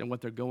face and what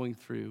they're going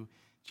through,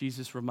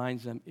 Jesus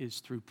reminds them is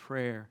through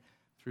prayer,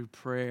 through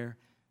prayer,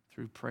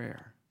 through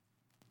prayer.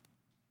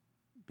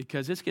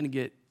 Because it's going to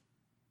get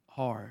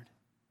hard,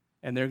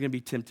 and they're going to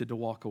be tempted to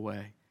walk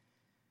away,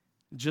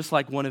 just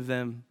like one of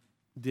them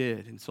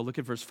did. And so look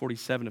at verse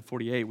 47 and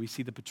 48. We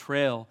see the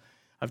betrayal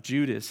of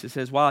Judas. It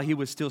says, while he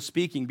was still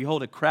speaking,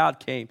 behold, a crowd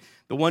came.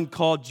 The one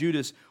called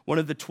Judas, one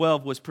of the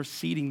 12, was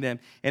preceding them,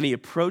 and he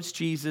approached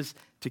Jesus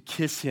to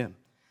kiss him.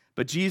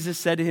 But Jesus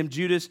said to him,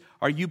 Judas,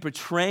 are you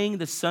betraying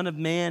the Son of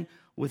Man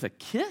with a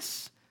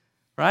kiss?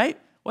 Right?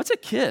 What's a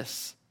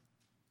kiss?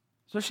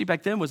 Especially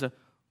back then was a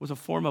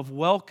form of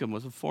welcome,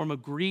 was a form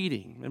of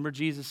greeting. Remember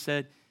Jesus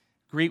said,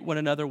 greet one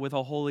another with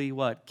a holy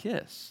what?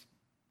 Kiss.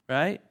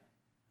 Right?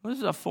 This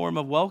is a form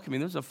of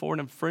welcoming. This is a form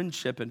of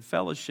friendship and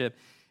fellowship.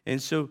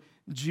 And so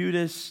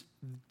Judas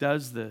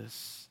does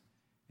this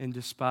in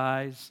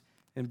despise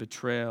and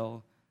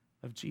betrayal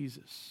of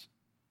Jesus.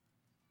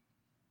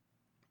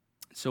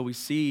 So we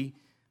see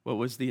what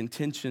was the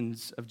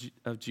intentions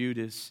of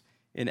Judas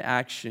in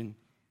action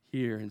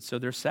here. And so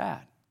they're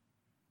sad.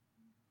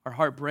 Our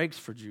heart breaks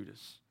for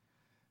Judas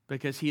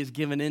because he has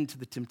given in to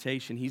the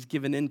temptation. He's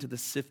given in to the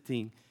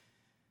sifting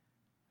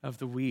of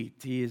the wheat.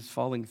 He is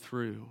falling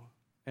through,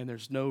 and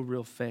there's no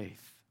real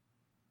faith.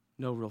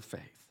 No real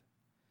faith.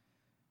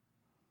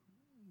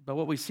 But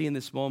what we see in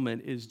this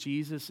moment is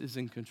Jesus is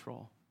in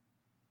control.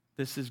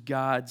 This is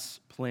God's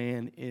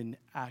plan in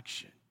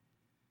action.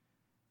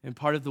 And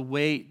part of the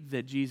weight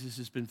that Jesus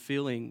has been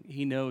feeling,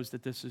 he knows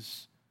that this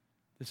is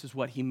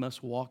what he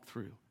must walk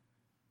through.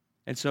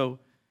 And so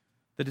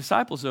the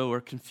disciples, though,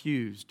 are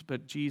confused,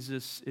 but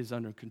Jesus is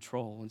under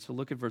control. And so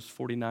look at verse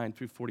 49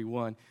 through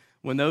 41.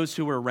 When those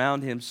who were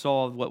around him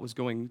saw what was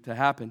going to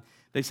happen,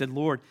 they said,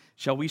 Lord,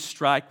 shall we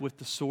strike with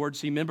the sword?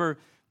 So you remember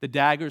the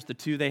daggers, the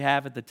two they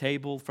have at the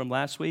table from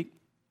last week?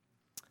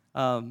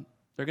 They're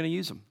going to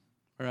use them,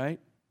 all right?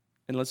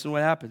 And listen to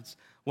what happens.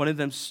 One of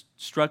them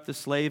struck the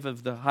slave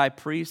of the high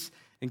priest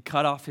and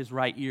cut off his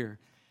right ear.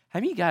 How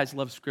many of you guys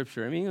love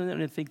Scripture? I mean,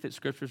 you think that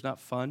Scripture is not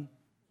fun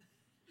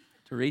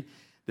to read?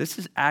 This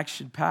is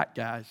action-packed,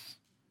 guys,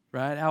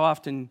 right? How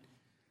often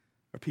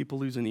are people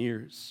losing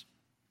ears?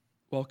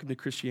 Welcome to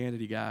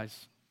Christianity,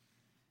 guys.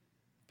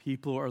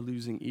 People are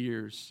losing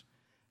ears.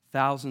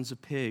 Thousands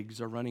of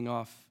pigs are running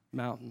off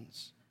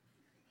mountains.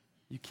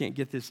 You can't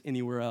get this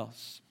anywhere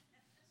else.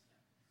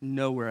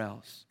 Nowhere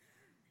else.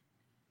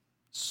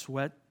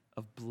 Sweat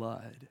of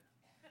blood.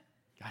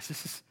 Guys,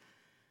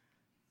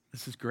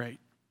 this is great.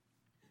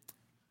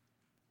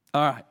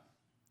 All right.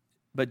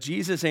 But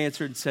Jesus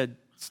answered and said,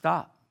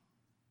 stop.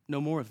 No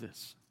more of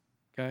this.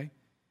 Okay?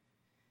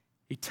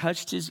 He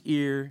touched his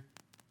ear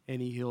and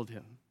he healed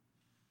him.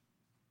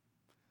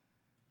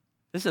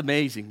 This is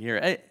amazing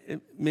here.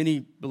 Many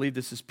believe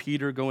this is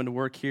Peter going to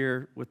work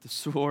here with the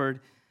sword.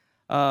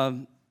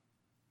 But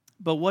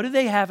what do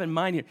they have in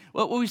mind here?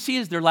 What we see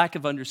is their lack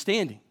of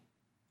understanding.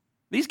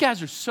 These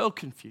guys are so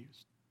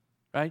confused,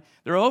 right?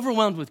 They're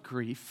overwhelmed with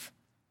grief.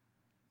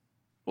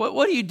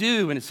 What do you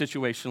do in a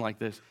situation like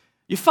this?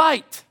 You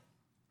fight,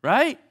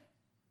 right?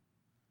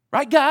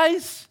 Right,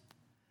 guys?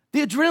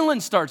 The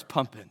adrenaline starts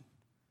pumping.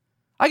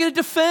 I got to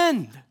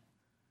defend.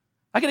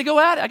 I got to go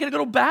at it. I got to go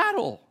to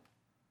battle.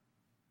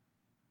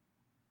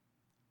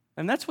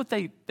 And that's what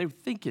they're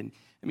thinking.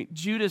 I mean,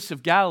 Judas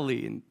of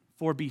Galilee in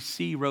 4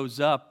 BC rose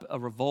up a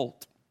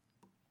revolt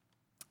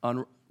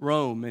on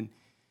Rome, and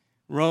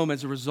Rome,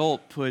 as a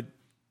result, put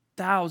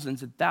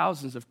thousands and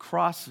thousands of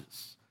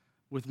crosses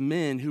with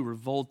men who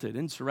revolted,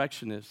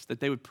 insurrectionists, that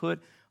they would put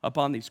up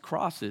on these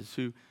crosses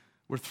who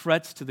were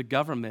threats to the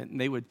government,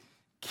 and they would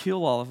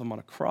kill all of them on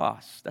a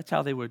cross. That's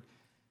how they would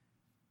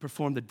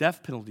perform the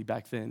death penalty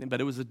back then,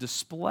 but it was a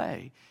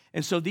display.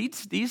 And so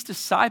these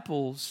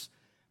disciples,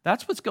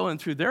 that's what's going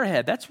through their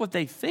head. That's what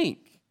they think,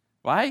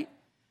 right?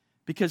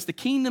 Because the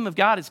kingdom of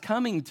God is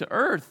coming to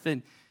earth,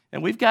 and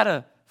we've got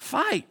to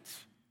fight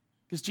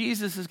because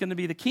Jesus is going to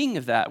be the king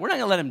of that. We're not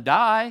going to let him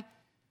die,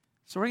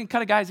 so we're going to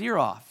cut a guy's ear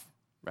off,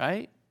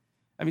 right?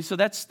 I mean, so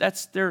that's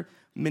their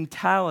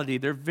mentality.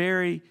 They're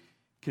very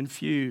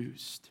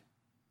confused.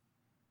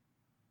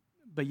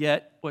 But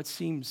yet, what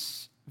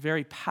seems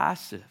very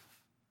passive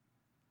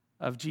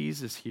of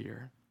Jesus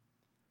here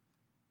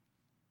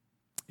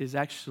is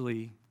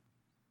actually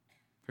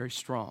very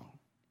strong.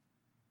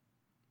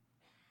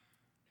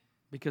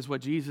 Because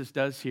what Jesus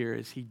does here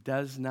is he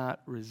does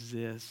not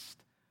resist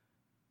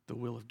the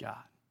will of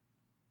God.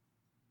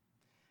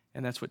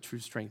 And that's what true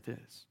strength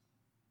is.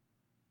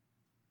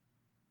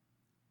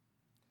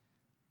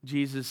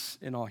 Jesus,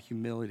 in all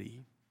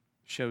humility,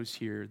 shows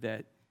here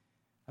that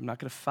I'm not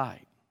going to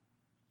fight,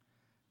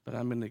 but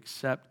I'm going to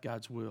accept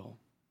God's will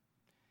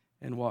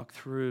and walk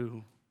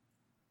through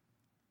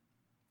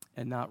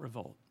and not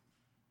revolt.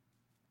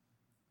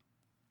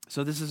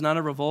 So this is not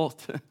a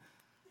revolt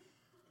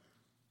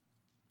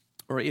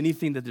or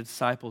anything that the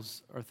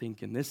disciples are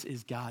thinking. This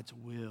is God's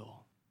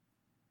will.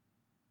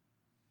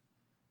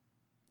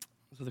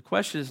 So the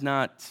question is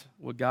not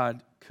what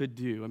God could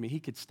do. I mean, he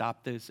could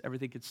stop this.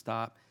 Everything could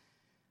stop.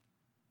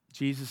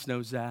 Jesus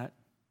knows that.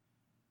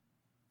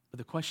 But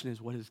the question is,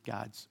 what is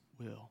God's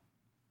will?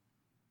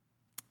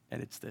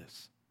 And it's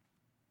this.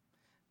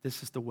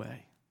 This is the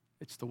way.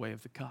 It's the way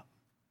of the cup.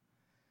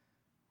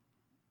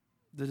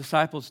 The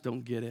disciples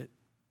don't get it.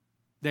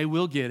 They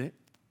will get it.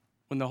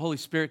 When the Holy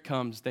Spirit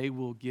comes, they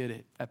will get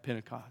it at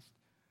Pentecost.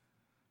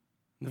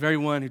 And the very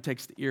one who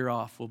takes the ear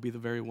off will be the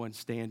very one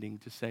standing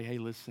to say, hey,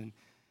 listen,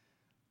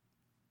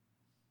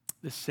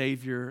 the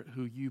Savior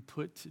who you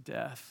put to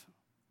death,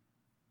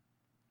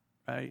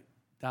 right,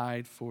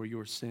 died for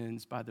your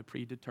sins by the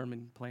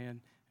predetermined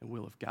plan and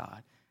will of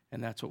God.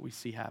 And that's what we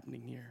see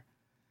happening here.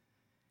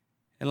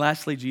 And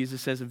lastly,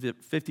 Jesus says in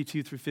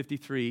 52 through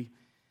 53,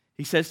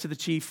 he says to the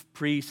chief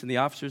priests and the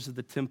officers of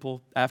the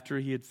temple after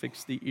he had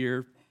fixed the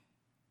ear,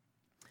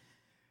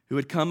 who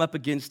had come up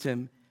against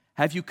him,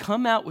 have you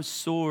come out with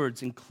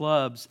swords and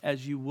clubs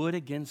as you would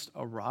against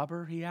a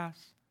robber, he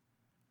asked?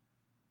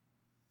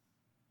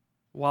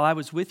 While I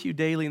was with you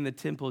daily in the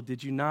temple,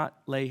 did you not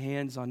lay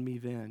hands on me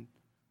then?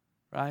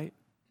 Right?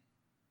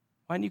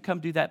 Why didn't you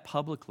come do that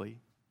publicly?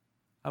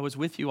 I was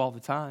with you all the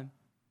time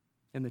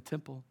in the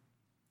temple.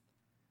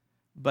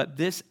 But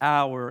this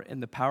hour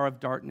and the power of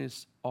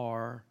darkness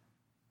are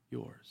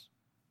yours.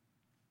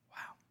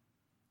 Wow.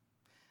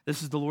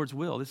 This is the Lord's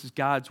will. This is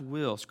God's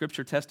will.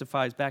 Scripture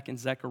testifies back in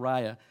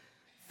Zechariah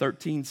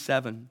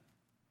 13:7.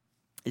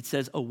 It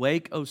says,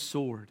 awake, O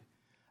sword,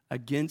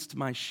 against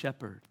my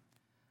shepherd,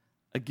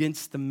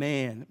 against the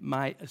man,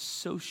 my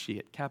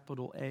associate,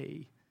 capital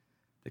A,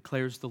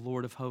 declares the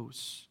Lord of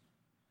hosts.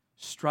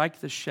 Strike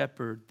the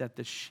shepherd that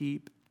the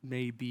sheep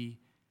may be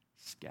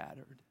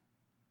scattered.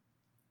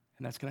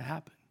 And that's going to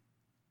happen.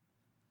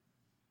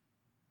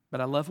 But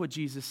I love what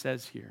Jesus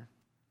says here.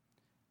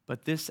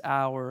 But this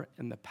hour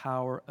and the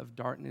power of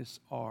darkness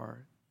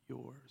are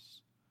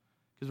yours.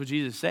 Because what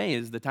Jesus is saying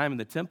is the time in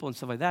the temple and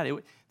stuff like that,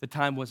 the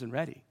time wasn't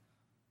ready.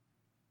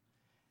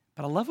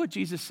 But I love what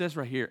Jesus says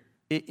right here.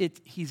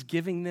 He's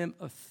giving them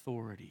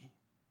authority.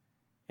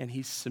 And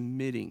he's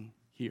submitting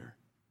here.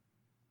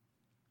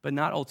 But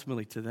not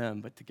ultimately to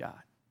them, but to God.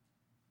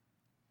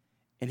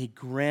 And he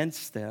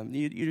grants them.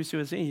 You see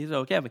what I'm saying? He says,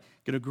 okay, I'm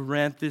going to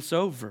grant this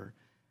over.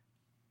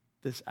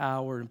 This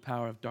hour and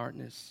power of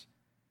darkness,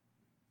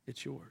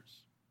 it's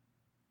yours.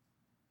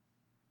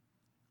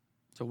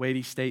 It's a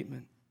weighty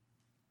statement.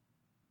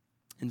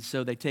 And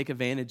so they take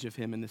advantage of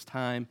him in this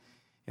time,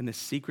 in this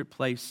secret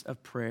place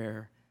of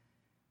prayer,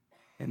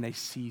 and they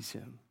seize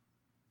him.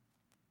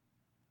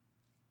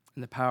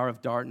 And the power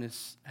of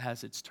darkness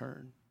has its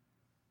turn.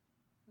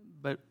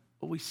 But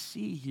what we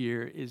see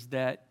here is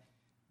that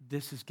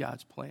this is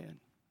God's plan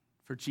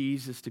for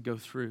Jesus to go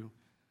through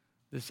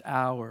this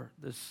hour,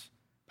 this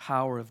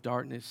power of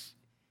darkness.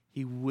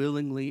 He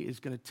willingly is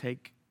going to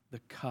take the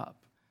cup.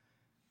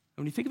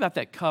 And when you think about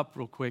that cup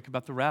real quick,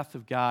 about the wrath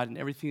of God and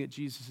everything that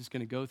Jesus is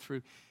going to go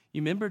through,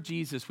 you remember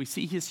Jesus, we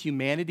see his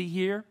humanity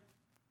here,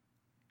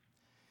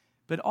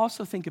 but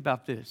also think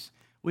about this.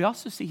 We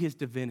also see his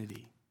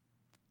divinity.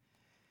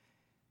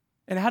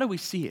 And how do we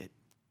see it?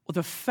 Well,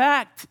 the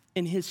fact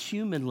in his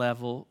human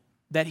level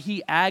that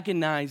he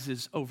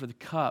agonizes over the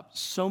cup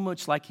so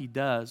much like he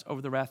does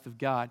over the wrath of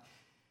God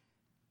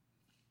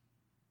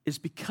is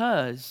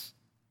because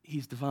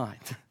he's divine.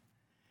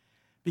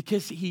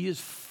 Because he is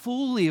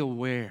fully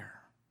aware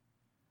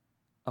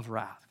of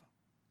wrath.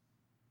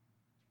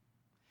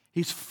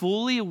 He's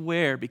fully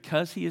aware,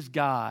 because he is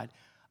God,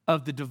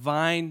 of the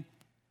divine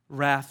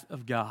wrath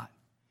of God.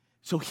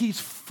 So he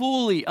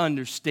fully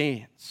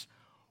understands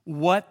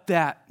what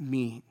that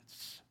means.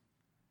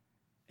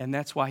 And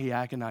that's why he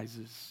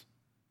agonizes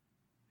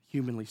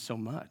humanly so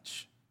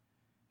much.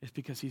 It's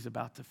because he's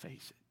about to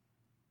face it.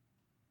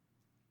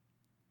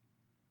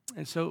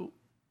 And so,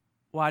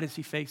 why does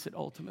he face it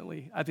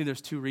ultimately? I think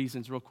there's two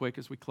reasons real quick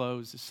as we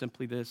close. Is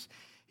simply this.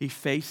 He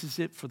faces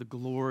it for the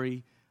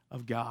glory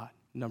of God,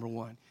 number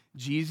one.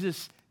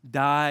 Jesus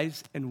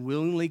dies and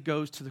willingly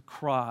goes to the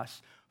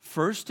cross.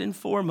 First and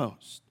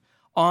foremost,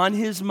 on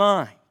his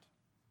mind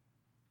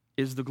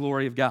is the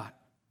glory of God.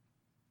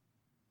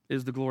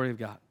 Is the glory of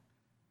God.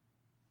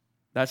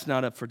 That's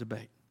not up for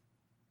debate.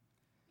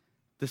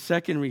 The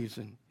second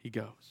reason he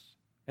goes,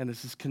 and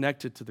this is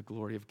connected to the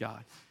glory of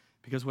God,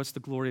 because what's the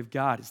glory of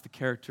God? It's the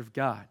character of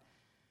God.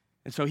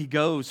 And so he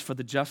goes for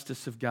the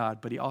justice of God,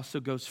 but he also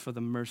goes for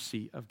the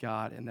mercy of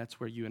God, and that's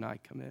where you and I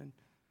come in.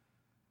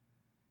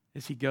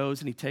 As he goes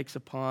and he takes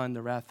upon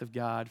the wrath of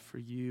God for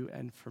you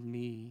and for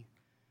me,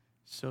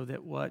 so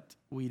that what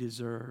we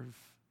deserve,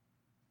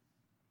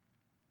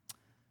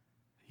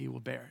 he will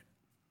bear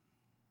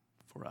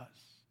it for us.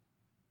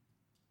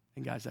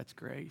 And guys, that's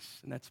grace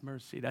and that's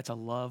mercy. That's a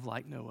love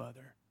like no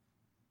other.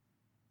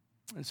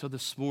 And so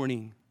this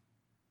morning,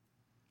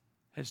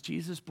 has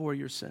Jesus bore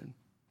your sin?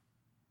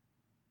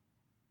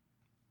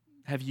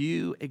 Have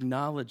you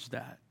acknowledged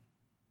that?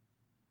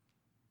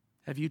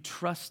 Have you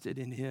trusted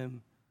in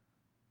him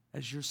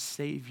as your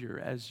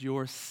Savior, as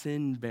your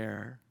sin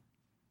bearer?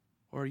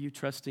 Or are you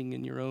trusting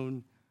in your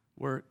own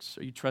works?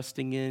 Are you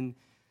trusting in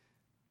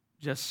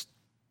just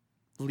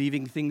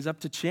leaving things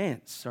up to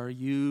chance? Are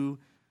you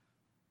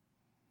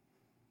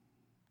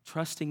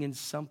trusting in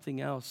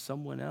something else,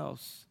 someone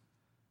else,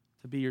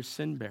 to be your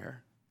sin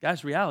bearer.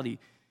 Guys, reality,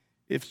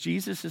 if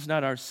Jesus is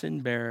not our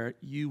sin bearer,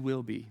 you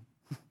will be.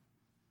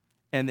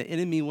 And the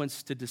enemy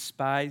wants to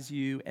despise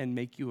you and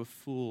make you a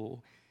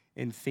fool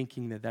in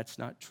thinking that that's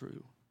not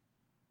true.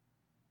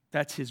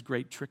 That's his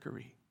great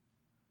trickery.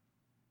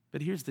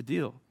 But here's the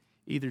deal.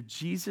 Either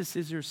Jesus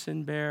is your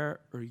sin bearer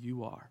or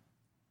you are.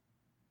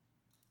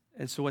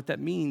 And so what that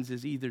means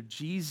is either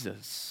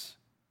Jesus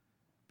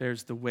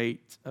bears the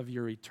weight of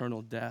your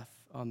eternal death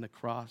on the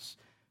cross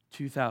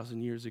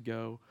 2,000 years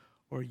ago,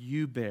 or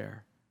you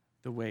bear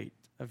the weight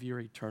of your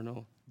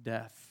eternal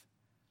death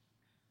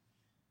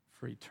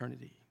for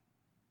eternity.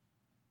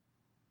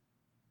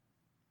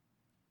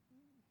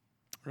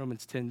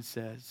 Romans 10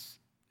 says,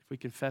 if we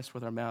confess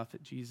with our mouth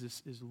that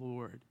Jesus is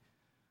Lord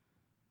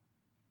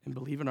and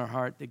believe in our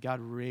heart that God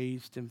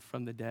raised him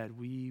from the dead,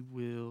 we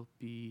will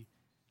be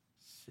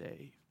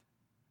saved.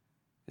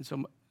 And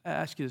so I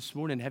ask you this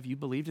morning, have you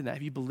believed in that?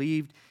 Have you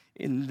believed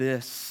in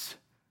this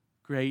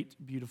great,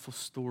 beautiful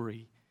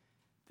story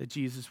that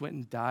Jesus went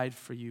and died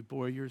for you,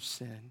 bore your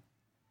sin,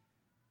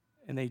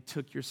 and they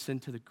took your sin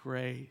to the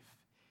grave,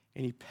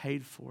 and he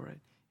paid for it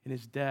in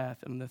his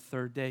death, and on the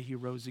third day he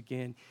rose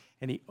again,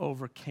 and he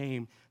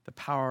overcame the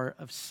power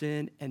of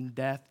sin and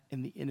death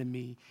and the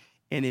enemy.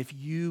 And if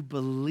you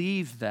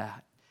believe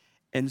that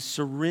and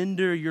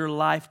surrender your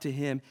life to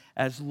him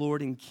as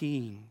Lord and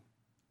King,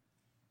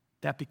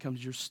 that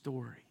becomes your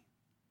story.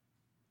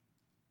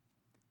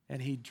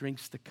 And he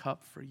drinks the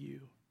cup for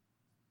you.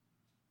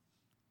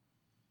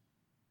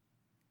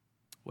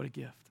 What a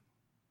gift.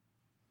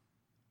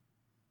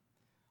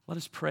 Let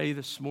us pray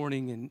this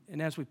morning,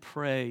 and as we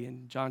pray,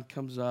 and John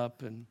comes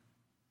up, and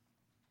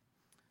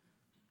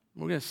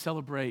we're going to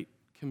celebrate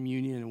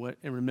communion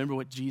and remember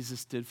what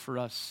Jesus did for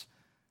us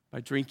by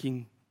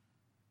drinking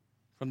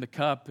from the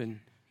cup and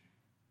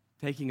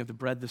taking of the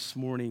bread this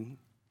morning.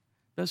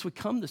 But as we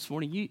come this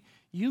morning,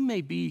 you may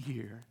be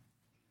here,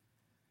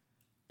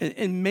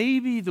 and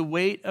maybe the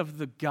weight of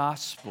the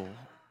gospel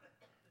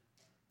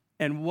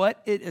and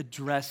what it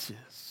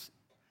addresses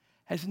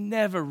has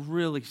never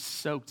really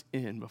soaked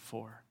in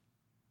before.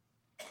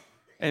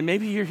 And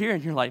maybe you're here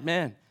and you're like,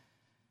 man,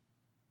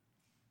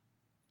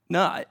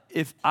 no,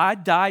 if I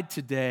died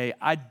today,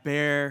 I'd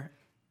bear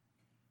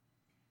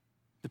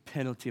the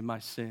penalty of my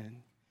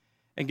sin.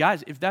 And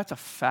guys, if that's a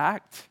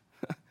fact,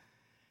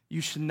 you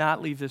should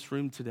not leave this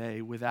room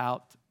today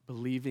without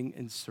believing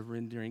and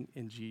surrendering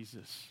in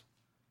Jesus.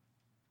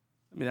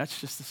 I mean, that's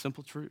just the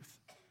simple truth.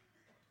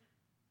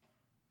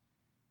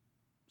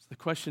 So the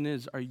question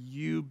is, are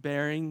you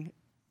bearing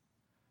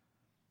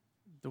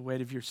the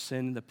weight of your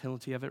sin and the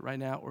penalty of it right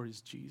now, or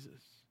is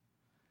Jesus?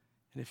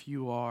 And if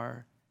you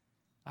are,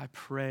 I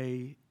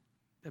pray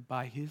that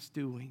by his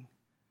doing,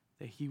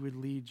 that he would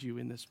lead you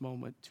in this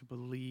moment to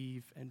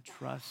believe and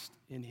trust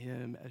in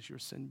him as your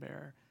sin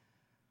bearer.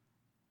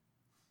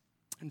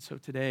 And so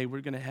today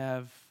we're going to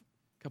have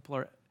a couple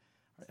of our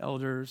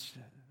elders,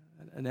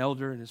 an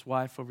elder and his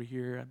wife over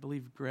here. I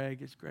believe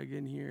Greg, is Greg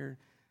in here?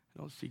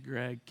 I don't see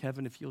Greg.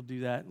 Kevin, if you'll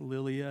do that, and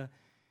Lilia.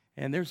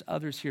 And there's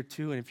others here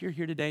too. And if you're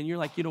here today and you're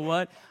like, you know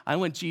what? I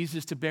want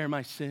Jesus to bear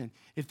my sin.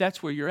 If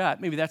that's where you're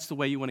at, maybe that's the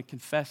way you want to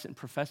confess it and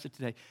profess it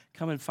today.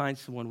 Come and find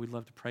someone. We'd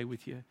love to pray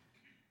with you.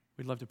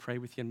 We'd love to pray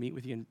with you and meet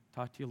with you and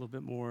talk to you a little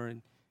bit more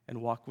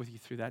and walk with you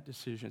through that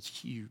decision. It's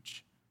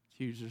huge. It's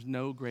huge. There's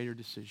no greater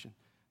decision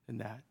than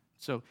that.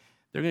 So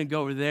they're going to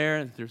go over there.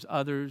 And if there's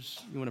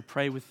others, you want to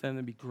pray with them,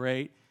 that'd be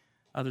great.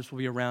 Others will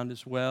be around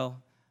as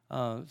well.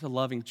 It's a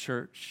loving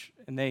church,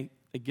 and they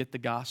get the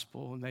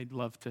gospel, and they'd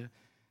love to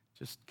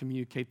just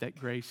communicate that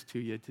grace to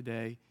you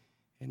today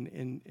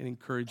and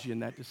encourage you in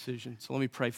that decision. So let me pray